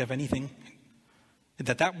eat of anything?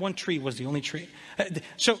 That one tree was the only tree?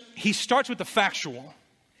 So he starts with the factual.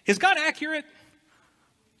 Is God accurate?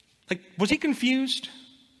 Like, was he confused?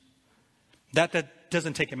 That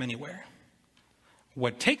doesn't take him anywhere.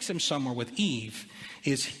 What takes him somewhere with Eve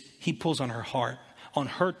is he pulls on her heart, on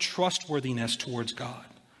her trustworthiness towards God.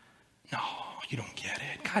 No, you don't get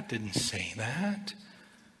it. God didn't say that.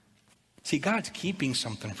 See, God's keeping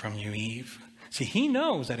something from you, Eve. See, he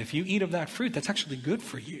knows that if you eat of that fruit, that's actually good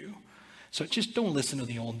for you. So just don't listen to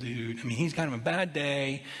the old dude. I mean, he's kind of a bad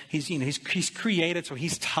day. He's created, so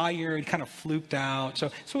he's tired, kind of fluked out.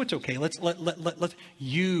 So it's okay. Let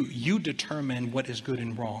you determine what is good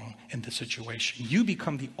and wrong in the situation. You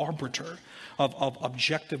become the arbiter of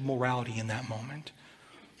objective morality in that moment.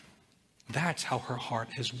 That's how her heart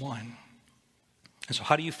is won. And so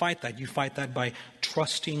how do you fight that? You fight that by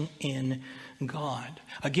trusting in God.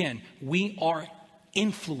 Again, we are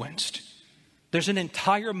influenced. There's an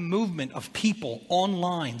entire movement of people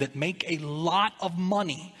online that make a lot of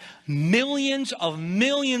money, millions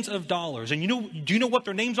of dollars. And do you know what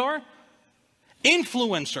their names are?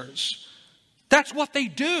 Influencers. That's what they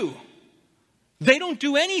do. They don't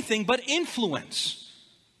do anything but influence.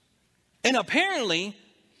 And apparently,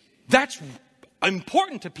 that's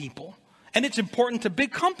important to people. And it's important to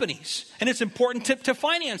big companies. And it's important to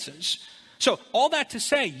finances. So all that to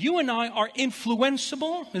say, you and I are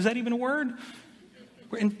influenceable. Is that even a word?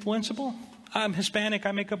 We're influenceable. I'm Hispanic.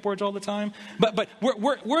 I make up words all the time. But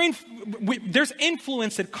there's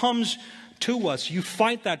influence that comes to us. You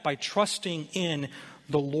fight that by trusting in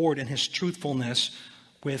the Lord and His truthfulness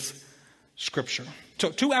with Scripture. So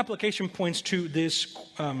 2 application points to this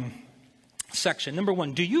section. Number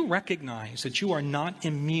 1, do you recognize that you are not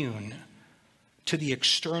immune to the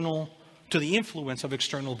influence of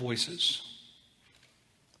external voices?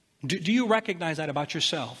 Do you recognize that about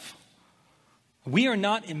yourself? We are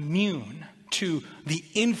not immune to the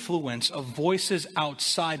influence of voices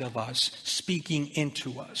outside of us speaking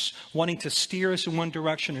into us, wanting to steer us in one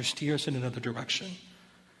direction or steer us in another direction.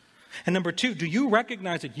 And number 2, do you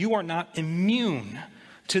recognize that you are not immune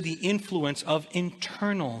to the influence of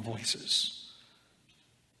internal voices?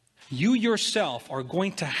 You yourself are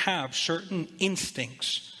going to have certain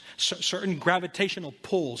instincts, certain gravitational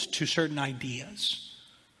pulls to certain ideas.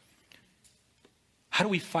 How do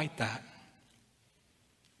we fight that?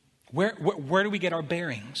 Where do we get our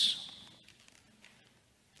bearings?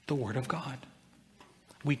 The Word of God.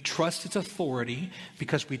 We trust its authority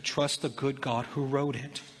because we trust the good God who wrote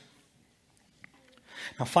it.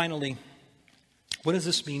 Now, finally, what does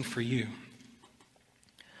this mean for you?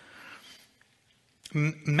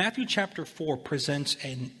 Matthew chapter 4 presents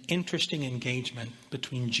an interesting engagement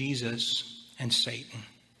between Jesus and Satan.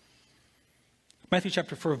 Matthew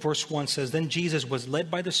chapter 4 verse 1 says, "Then Jesus was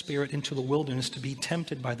led by the Spirit into the wilderness to be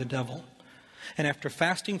tempted by the devil. And after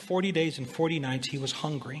fasting 40 days and 40 nights, he was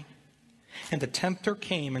hungry. And the tempter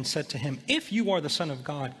came and said to him, 'If you are the Son of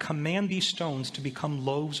God, command these stones to become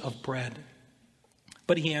loaves of bread.'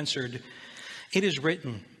 But he answered, 'It is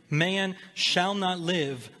written, man shall not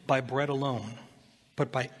live by bread alone,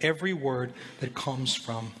 but by every word that comes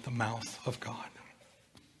from the mouth of God.'"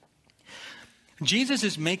 Jesus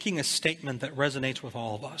is making a statement that resonates with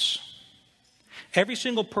all of us. Every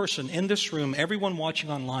single person in this room, everyone watching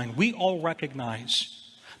online, we all recognize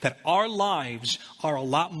that our lives are a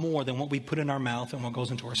lot more than what we put in our mouth and what goes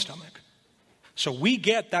into our stomach. So we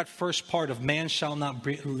get that first part of man shall not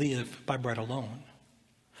live by bread alone.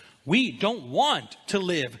 We don't want to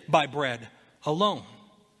live by bread alone.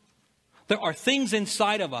 There are things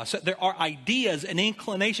inside of us, there are ideas and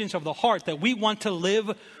inclinations of the heart that we want to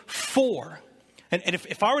live for. And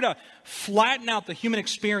if I were to flatten out the human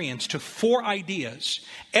experience to 4 ideas,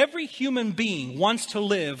 every human being wants to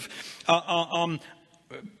live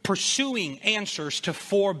pursuing answers to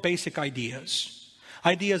 4 basic ideas.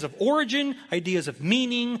 Ideas of origin, ideas of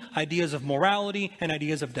meaning, ideas of morality, and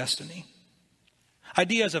ideas of destiny.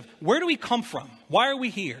 Ideas of where do we come from? Why are we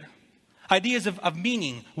here? Ideas of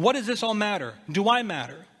meaning. What does this all matter? Do I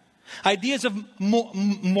matter? Ideas of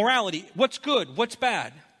morality. What's good? What's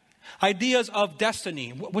bad? Ideas of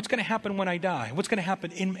destiny. What's going to happen when I die? What's going to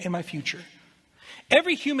happen in my future?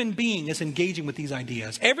 Every human being is engaging with these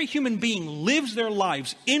ideas. Every human being lives their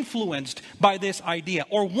lives influenced by this idea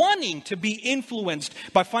or wanting to be influenced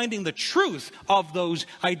by finding the truth of those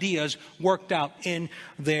ideas worked out in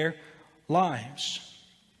their lives.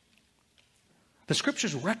 The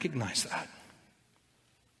scriptures recognize that.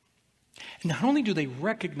 And not only do they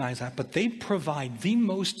recognize that, but they provide the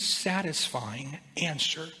most satisfying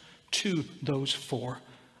answer to those 4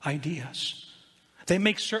 ideas. They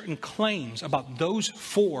make certain claims about those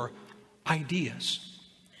 4 ideas.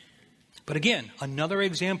 But again, another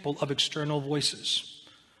example of external voices.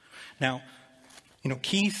 Now,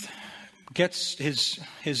 Keith gets his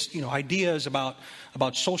ideas about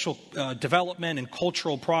social development and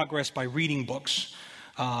cultural progress by reading books.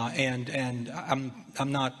 And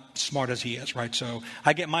I'm not smart as he is, right? So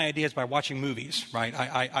I get my ideas by watching movies, right?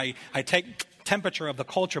 I take temperature of the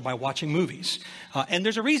culture by watching movies. And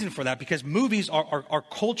there's a reason for that, because movies are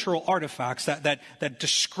cultural artifacts that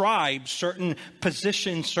describe certain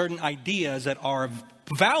positions, certain ideas that are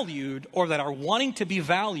valued or that are wanting to be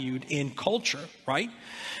valued in culture, right?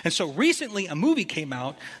 And so recently a movie came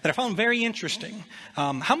out that I found very interesting.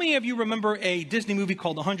 How many of you remember a Disney movie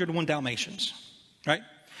called 101 Dalmatians, right?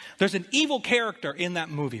 There's an evil character in that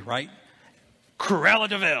movie, right? Cruella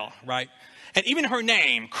de Vil, right? And even her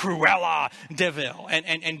name, Cruella de Vil.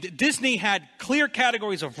 And Disney had clear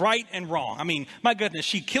categories of right and wrong. I mean, my goodness,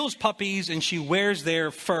 she kills puppies and she wears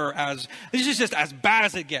their fur this is just as bad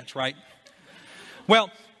as it gets, right?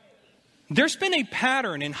 Well, there's been a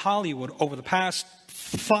pattern in Hollywood over the past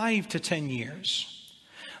 5 to 10 years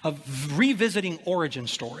of revisiting origin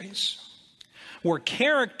stories, where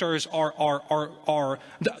characters the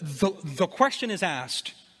question is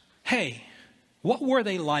asked, hey, what were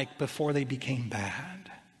they like before they became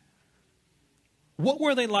bad? What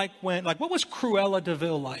were they like what was Cruella de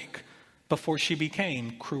Vil like before she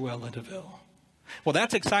became Cruella de Vil? Well,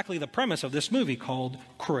 that's exactly the premise of this movie called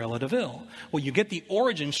Cruella de Vil. Well, you get the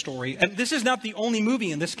origin story, and this is not the only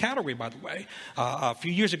movie in this category, by the way. A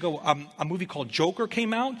few years ago, a movie called Joker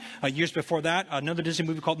came out. Years before that, another Disney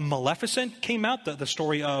movie called Maleficent came out, the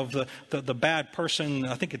story of the bad person,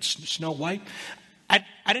 I think it's Snow White. At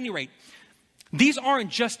any rate, these aren't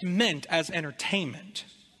just meant as entertainment.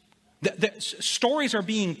 The stories are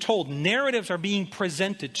being told, narratives are being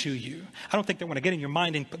presented to you. I don't think they want to get in your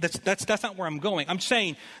mind, but that's not where I'm going. I'm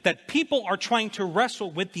saying that people are trying to wrestle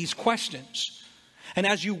with these questions. And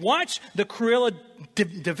as you watch the Cruella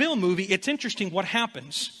de Vil movie, it's interesting what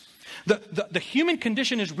happens. The human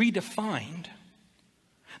condition is redefined.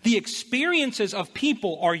 The experiences of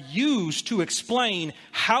people are used to explain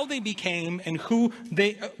how they became and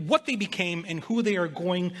what they became and who they are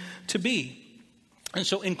going to be. And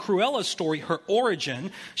so in Cruella's story, her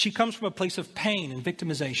origin, she comes from a place of pain and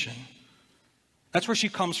victimization. That's where she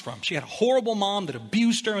comes from. She had a horrible mom that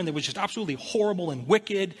abused her and that was just absolutely horrible and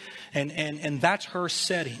wicked. And that's her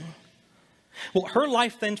setting. Well, her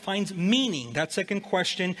life then finds meaning, that second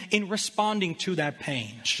question, in responding to that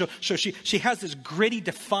pain. So she has this gritty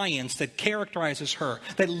defiance that characterizes her,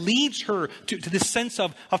 that leads her to this sense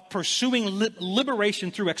of pursuing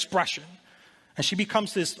liberation through expression. And she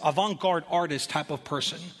becomes this avant-garde artist type of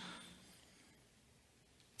person.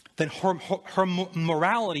 Then her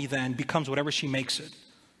morality then becomes whatever she makes it.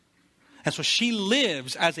 And so she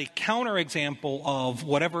lives as a counterexample of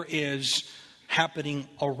whatever is happening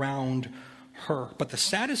around her. But the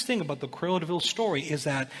saddest thing about the Cruella de Vil story is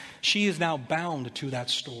that she is now bound to that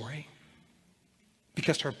story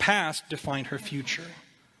because her past defined her future.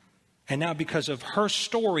 And now because of her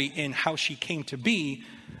story and how she came to be,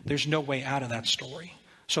 there's no way out of that story.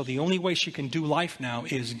 So the only way she can do life now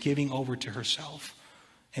is giving over to herself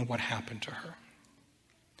and what happened to her.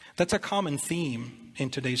 That's a common theme in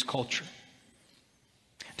today's culture.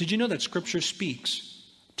 Did you know that Scripture speaks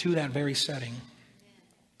to that very setting?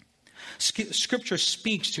 Scripture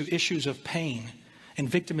speaks to issues of pain and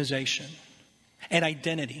victimization and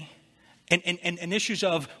identity and issues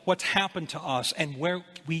of what's happened to us and where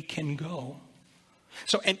we can go.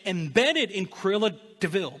 So embedded in Cruella de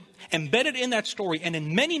Vil, embedded in that story and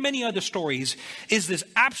in many, many other stories is this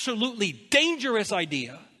absolutely dangerous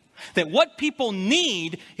idea that what people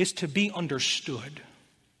need is to be understood.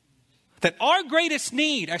 That our greatest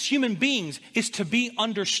need as human beings is to be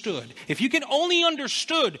understood. If you can only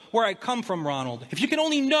understood where I come from, Ronald, if you can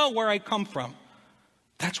only know where I come from,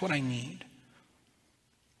 that's what I need.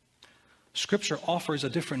 Scripture offers a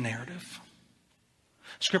different narrative.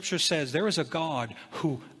 Scripture says there is a God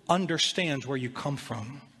who understands where you come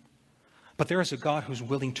from, but there is a God who's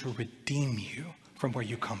willing to redeem you from where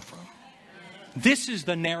you come from. This is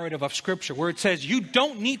the narrative of Scripture where it says you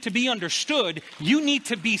don't need to be understood, you need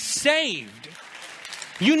to be saved.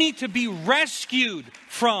 You need to be rescued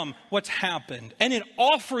from what's happened. And it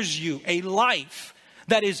offers you a life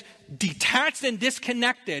that is detached and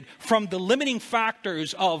disconnected from the limiting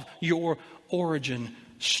factors of your origin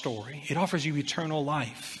story. It offers you eternal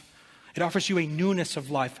life. It offers you a newness of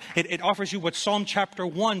life. It offers you what Psalm chapter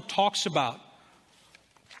 1 talks about.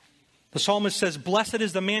 The psalmist says, "Blessed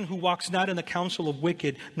is the man who walks not in the counsel of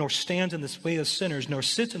wicked, nor stands in the way of sinners, nor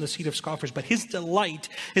sits in the seat of scoffers, but his delight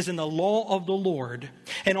is in the law of the Lord.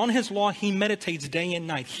 And on his law he meditates day and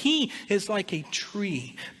night. He is like a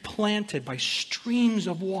tree planted by streams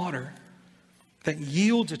of water that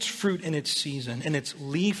yields its fruit in its season, and its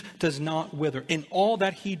leaf does not wither. In all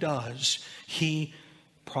that he does, he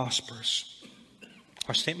prospers."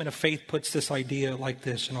 Our statement of faith puts this idea like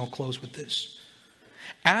this, and I'll close with this.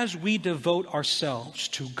 As we devote ourselves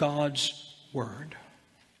to God's word,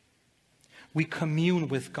 we commune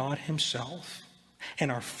with God himself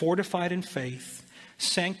and are fortified in faith,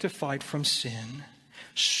 sanctified from sin,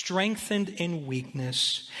 strengthened in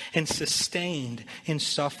weakness, and sustained in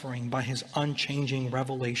suffering by his unchanging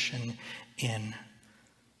revelation in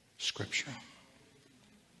Scripture.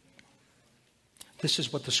 This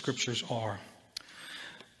is what the Scriptures are.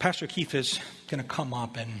 Pastor Keith is going to come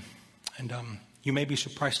up and you may be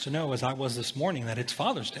surprised to know, as I was this morning, that it's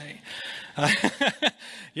Father's Day.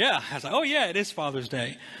 Yeah, I was like, oh yeah, it is Father's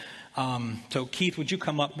Day. So Keith, would you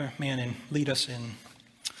come up, man, and lead us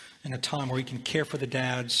in a time where we can care for the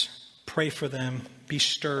dads, pray for them, be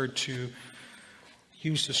stirred to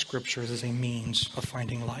use the Scriptures as a means of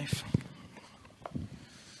finding life.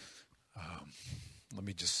 Let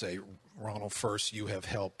me just say, Ronald, first, you have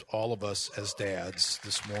helped all of us as dads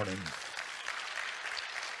this morning.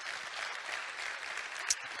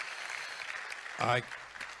 I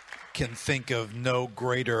can think of no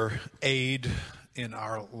greater aid in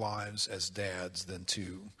our lives as dads than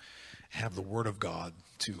to have the Word of God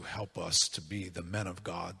to help us to be the men of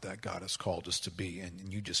God that God has called us to be.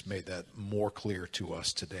 And you just made that more clear to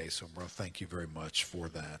us today. So, bro, thank you very much for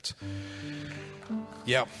that.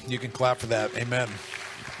 Yeah, you can clap for that. Amen.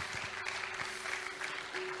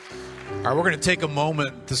 All right, we're going to take a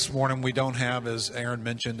moment this morning. We don't have, as Aaron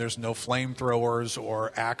mentioned, there's no flamethrowers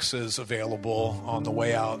or axes available on the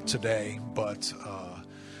way out today, but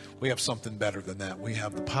we have something better than that. We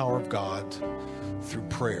have the power of God through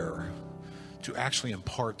prayer to actually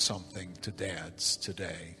impart something to dads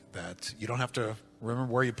today that you don't have to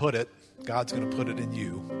remember where you put it. God's going to put it in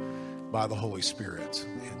you by the Holy Spirit.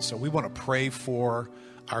 And so we want to pray for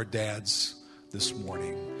our dads this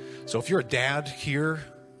morning. So if you're a dad here,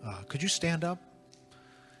 could you stand up?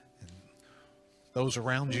 And those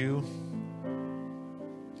around you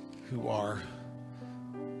who are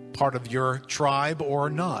part of your tribe or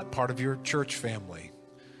not, part of your church family,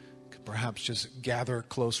 could perhaps just gather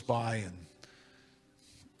close by and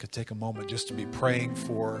could take a moment just to be praying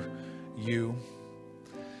for you.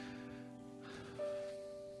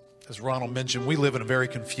 As Ronald mentioned, we live in a very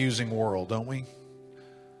confusing world, don't we?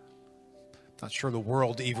 Not sure the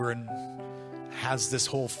world even has this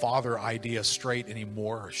whole father idea straight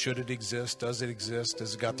anymore. Should it exist? Does it exist?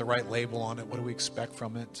 Has it got the right label on it? What do we expect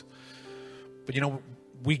from it? But you know,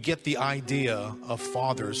 we get the idea of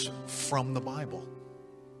fathers from the Bible.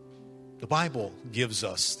 The Bible gives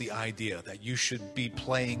us the idea that you should be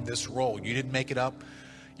playing this role. You didn't make it up.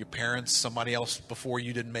 Your parents, somebody else before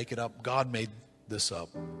you didn't make it up. God made this up.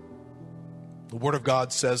 The Word of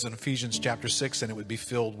God says in Ephesians chapter 6, and it would be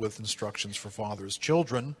filled with instructions for fathers.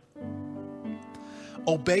 Children,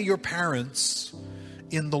 obey your parents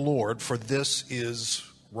in the Lord, for this is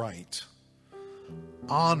right.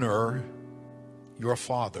 Honor your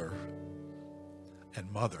father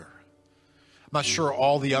and mother. I'm not sure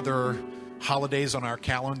all the other holidays on our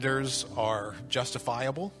calendars are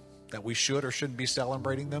justifiable, that we should or shouldn't be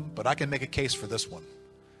celebrating them, but I can make a case for this one.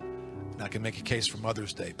 And I can make a case for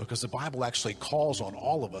Mother's Day, because the Bible actually calls on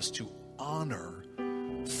all of us to honor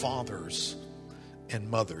fathers and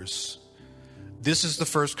mothers. This is the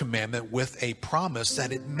first commandment with a promise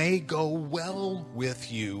that it may go well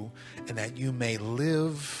with you and that you may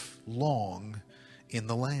live long in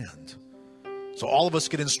the land. So all of us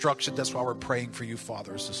get instruction. That's why we're praying for you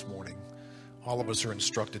fathers this morning. All of us are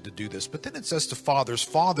instructed to do this. But then it says to fathers,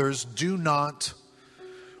 fathers, do not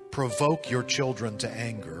provoke your children to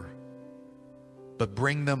anger, but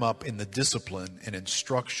bring them up in the discipline and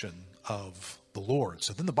instruction of the Lord.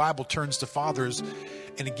 So then the Bible turns to fathers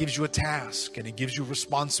and it gives you a task and it gives you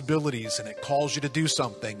responsibilities and it calls you to do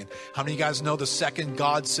something. And how many of you guys know the second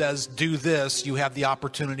God says do this, you have the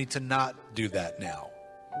opportunity to not do that now?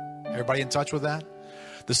 Everybody in touch with that?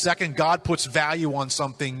 The second God puts value on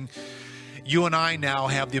something, you and I now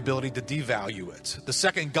have the ability to devalue it. The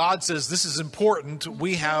second God says this is important,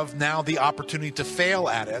 we have now the opportunity to fail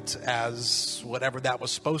at it as whatever that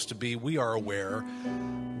was supposed to be. We are aware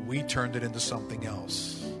we turned it into something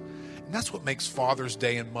else. And that's what makes Father's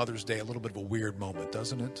Day and Mother's Day a little bit of a weird moment,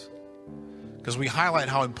 doesn't it? Because we highlight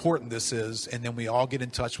how important this is, and then we all get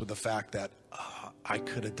in touch with the fact that I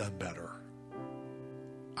could have done better.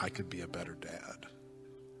 I could be a better dad.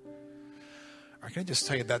 Or can I just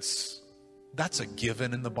tell you that's a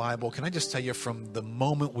given in the Bible? Can I just tell you, from the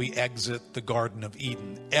moment we exit the Garden of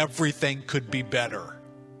Eden, everything could be better.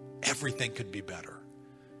 Everything could be better.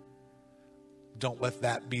 Don't let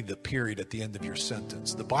that be the period at the end of your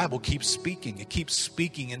sentence. The Bible keeps speaking. It keeps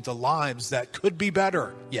speaking into lives that could be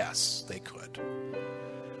better. Yes, they could.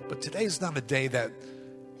 But today is not a day that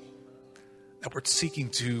we're seeking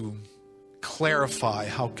to clarify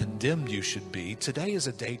how condemned you should be. Today is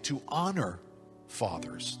a day to honor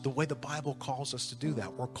fathers, the way the Bible calls us to do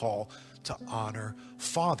that. We're called to honor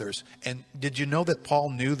fathers. And did you know that Paul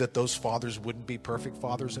knew that those fathers wouldn't be perfect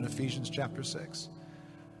fathers in Ephesians chapter 6?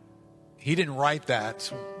 He didn't write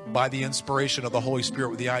that by the inspiration of the Holy Spirit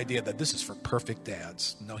with the idea that this is for perfect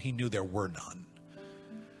dads. No, he knew there were none.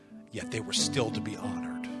 Yet they were still to be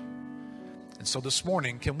honored. And so this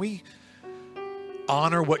morning, can we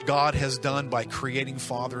honor what God has done by creating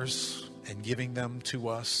fathers and giving them to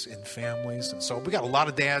us in families? And so we got a lot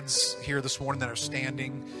of dads here this morning that are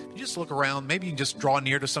standing. You just look around. Maybe you can just draw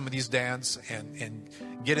near to some of these dads and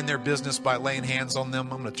get in their business by laying hands on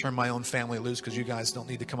them. I'm going to turn my own family loose because you guys don't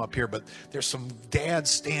need to come up here. But there's some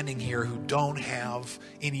dads standing here who don't have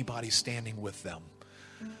anybody standing with them.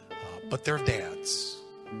 But they're dads.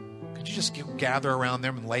 Could you just gather around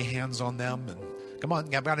them and lay hands on them? And come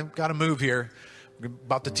on, I've got to move here. We're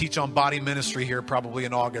about to teach on body ministry here probably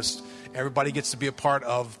in August. Everybody gets to be a part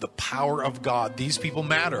of the power of God. These people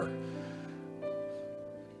matter.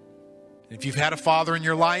 If you've had a father in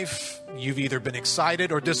your life, you've either been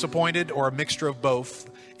excited or disappointed or a mixture of both.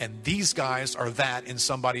 And these guys are that in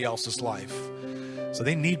somebody else's life. So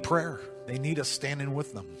they need prayer. They need us standing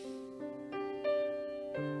with them.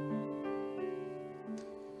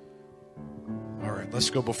 All right, let's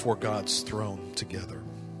go before God's throne together.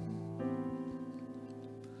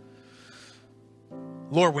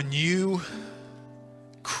 Lord, when you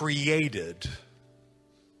created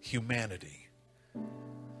humanity,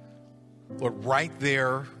 Lord, right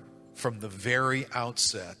there from the very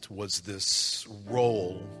outset was this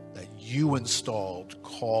role that you installed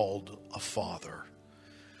called a father.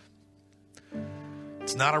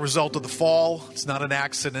 It's not a result of the fall. It's not an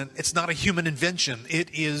accident. It's not a human invention. It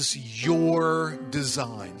is your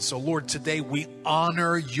design. So, Lord, today we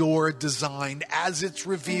honor your design as it's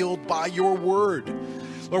revealed by your word.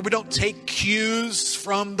 Lord, we don't take cues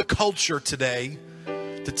from the culture today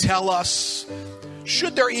to tell us,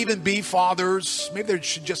 should there even be fathers? Maybe there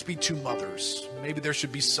should just be two mothers. Maybe there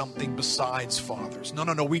should be something besides fathers. No.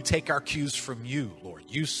 We take our cues from you, Lord.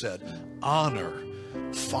 You said, honor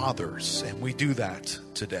fathers. And we do that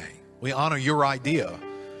today. We honor your idea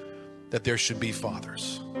that there should be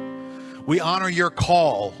fathers. We honor your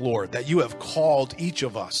call, Lord, that you have called each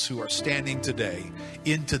of us who are standing today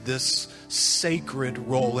into this sacred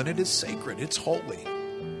role. And it is sacred. It's holy.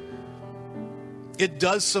 It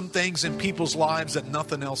does some things in people's lives that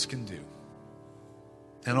nothing else can do.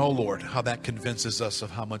 And oh Lord, how that convinces us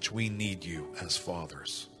of how much we need you as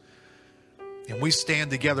fathers. And we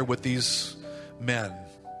stand together with these men.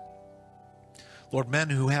 Lord,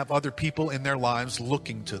 men who have other people in their lives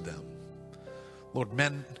looking to them. Lord,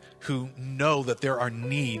 men who know that there are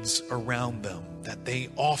needs around them that they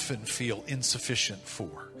often feel insufficient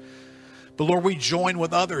for. But Lord, we join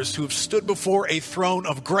with others who have stood before a throne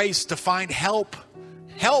of grace to find help.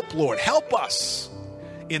 Help, Lord, help us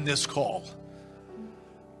in this call.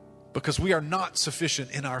 Because we are not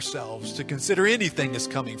sufficient in ourselves to consider anything as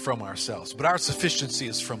coming from ourselves. But our sufficiency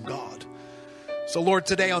is from God. So Lord,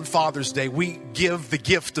 today on Father's Day, we give the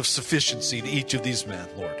gift of sufficiency to each of these men,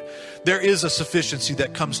 Lord. There is a sufficiency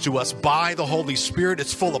that comes to us by the Holy Spirit.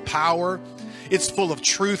 It's full of power. It's full of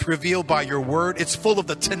truth revealed by your word. It's full of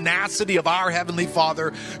the tenacity of our Heavenly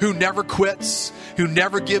Father who never quits, who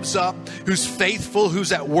never gives up, who's faithful,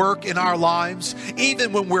 who's at work in our lives.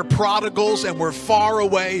 Even when we're prodigals and we're far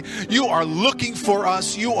away, you are looking for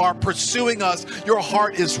us. You are pursuing us. Your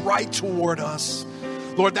heart is right toward us.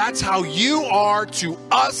 Lord, that's how you are to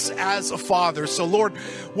us as a father. So Lord,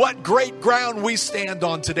 what great ground we stand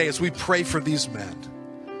on today as we pray for these men.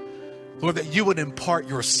 Lord, that you would impart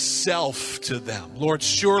yourself to them. Lord,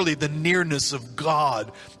 surely the nearness of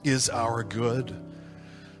God is our good.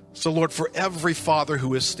 So Lord, for every father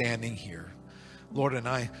who is standing here, Lord, and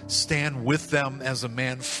I stand with them as a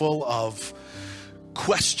man full of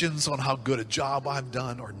questions on how good a job I've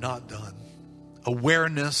done or not done.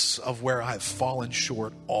 Awareness of where I've fallen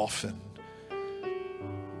short often.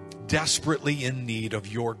 Desperately in need of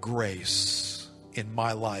your grace in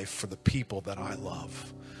my life for the people that I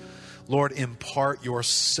love. Lord, impart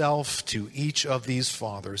yourself to each of these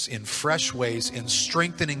fathers in fresh ways, in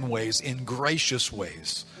strengthening ways, in gracious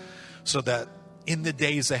ways, so that in the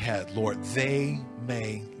days ahead, Lord, they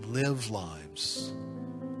may live lives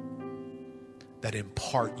that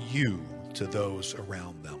impart you to those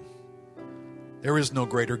around them. There is no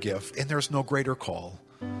greater gift and there's no greater call,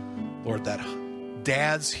 Lord, that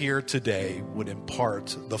dads here today would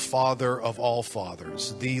impart the Father of all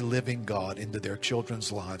fathers, the living God, into their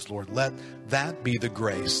children's lives. Lord, let that be the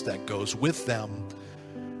grace that goes with them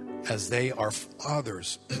as they are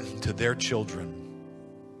fathers to their children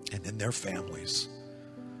and in their families.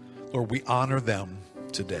 Lord, we honor them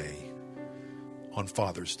today on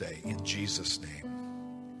Father's Day in Jesus'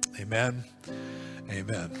 name. Amen.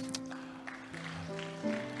 Amen.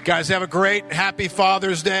 Guys, have a great, happy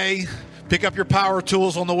Father's Day. Pick up your power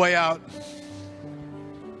tools on the way out.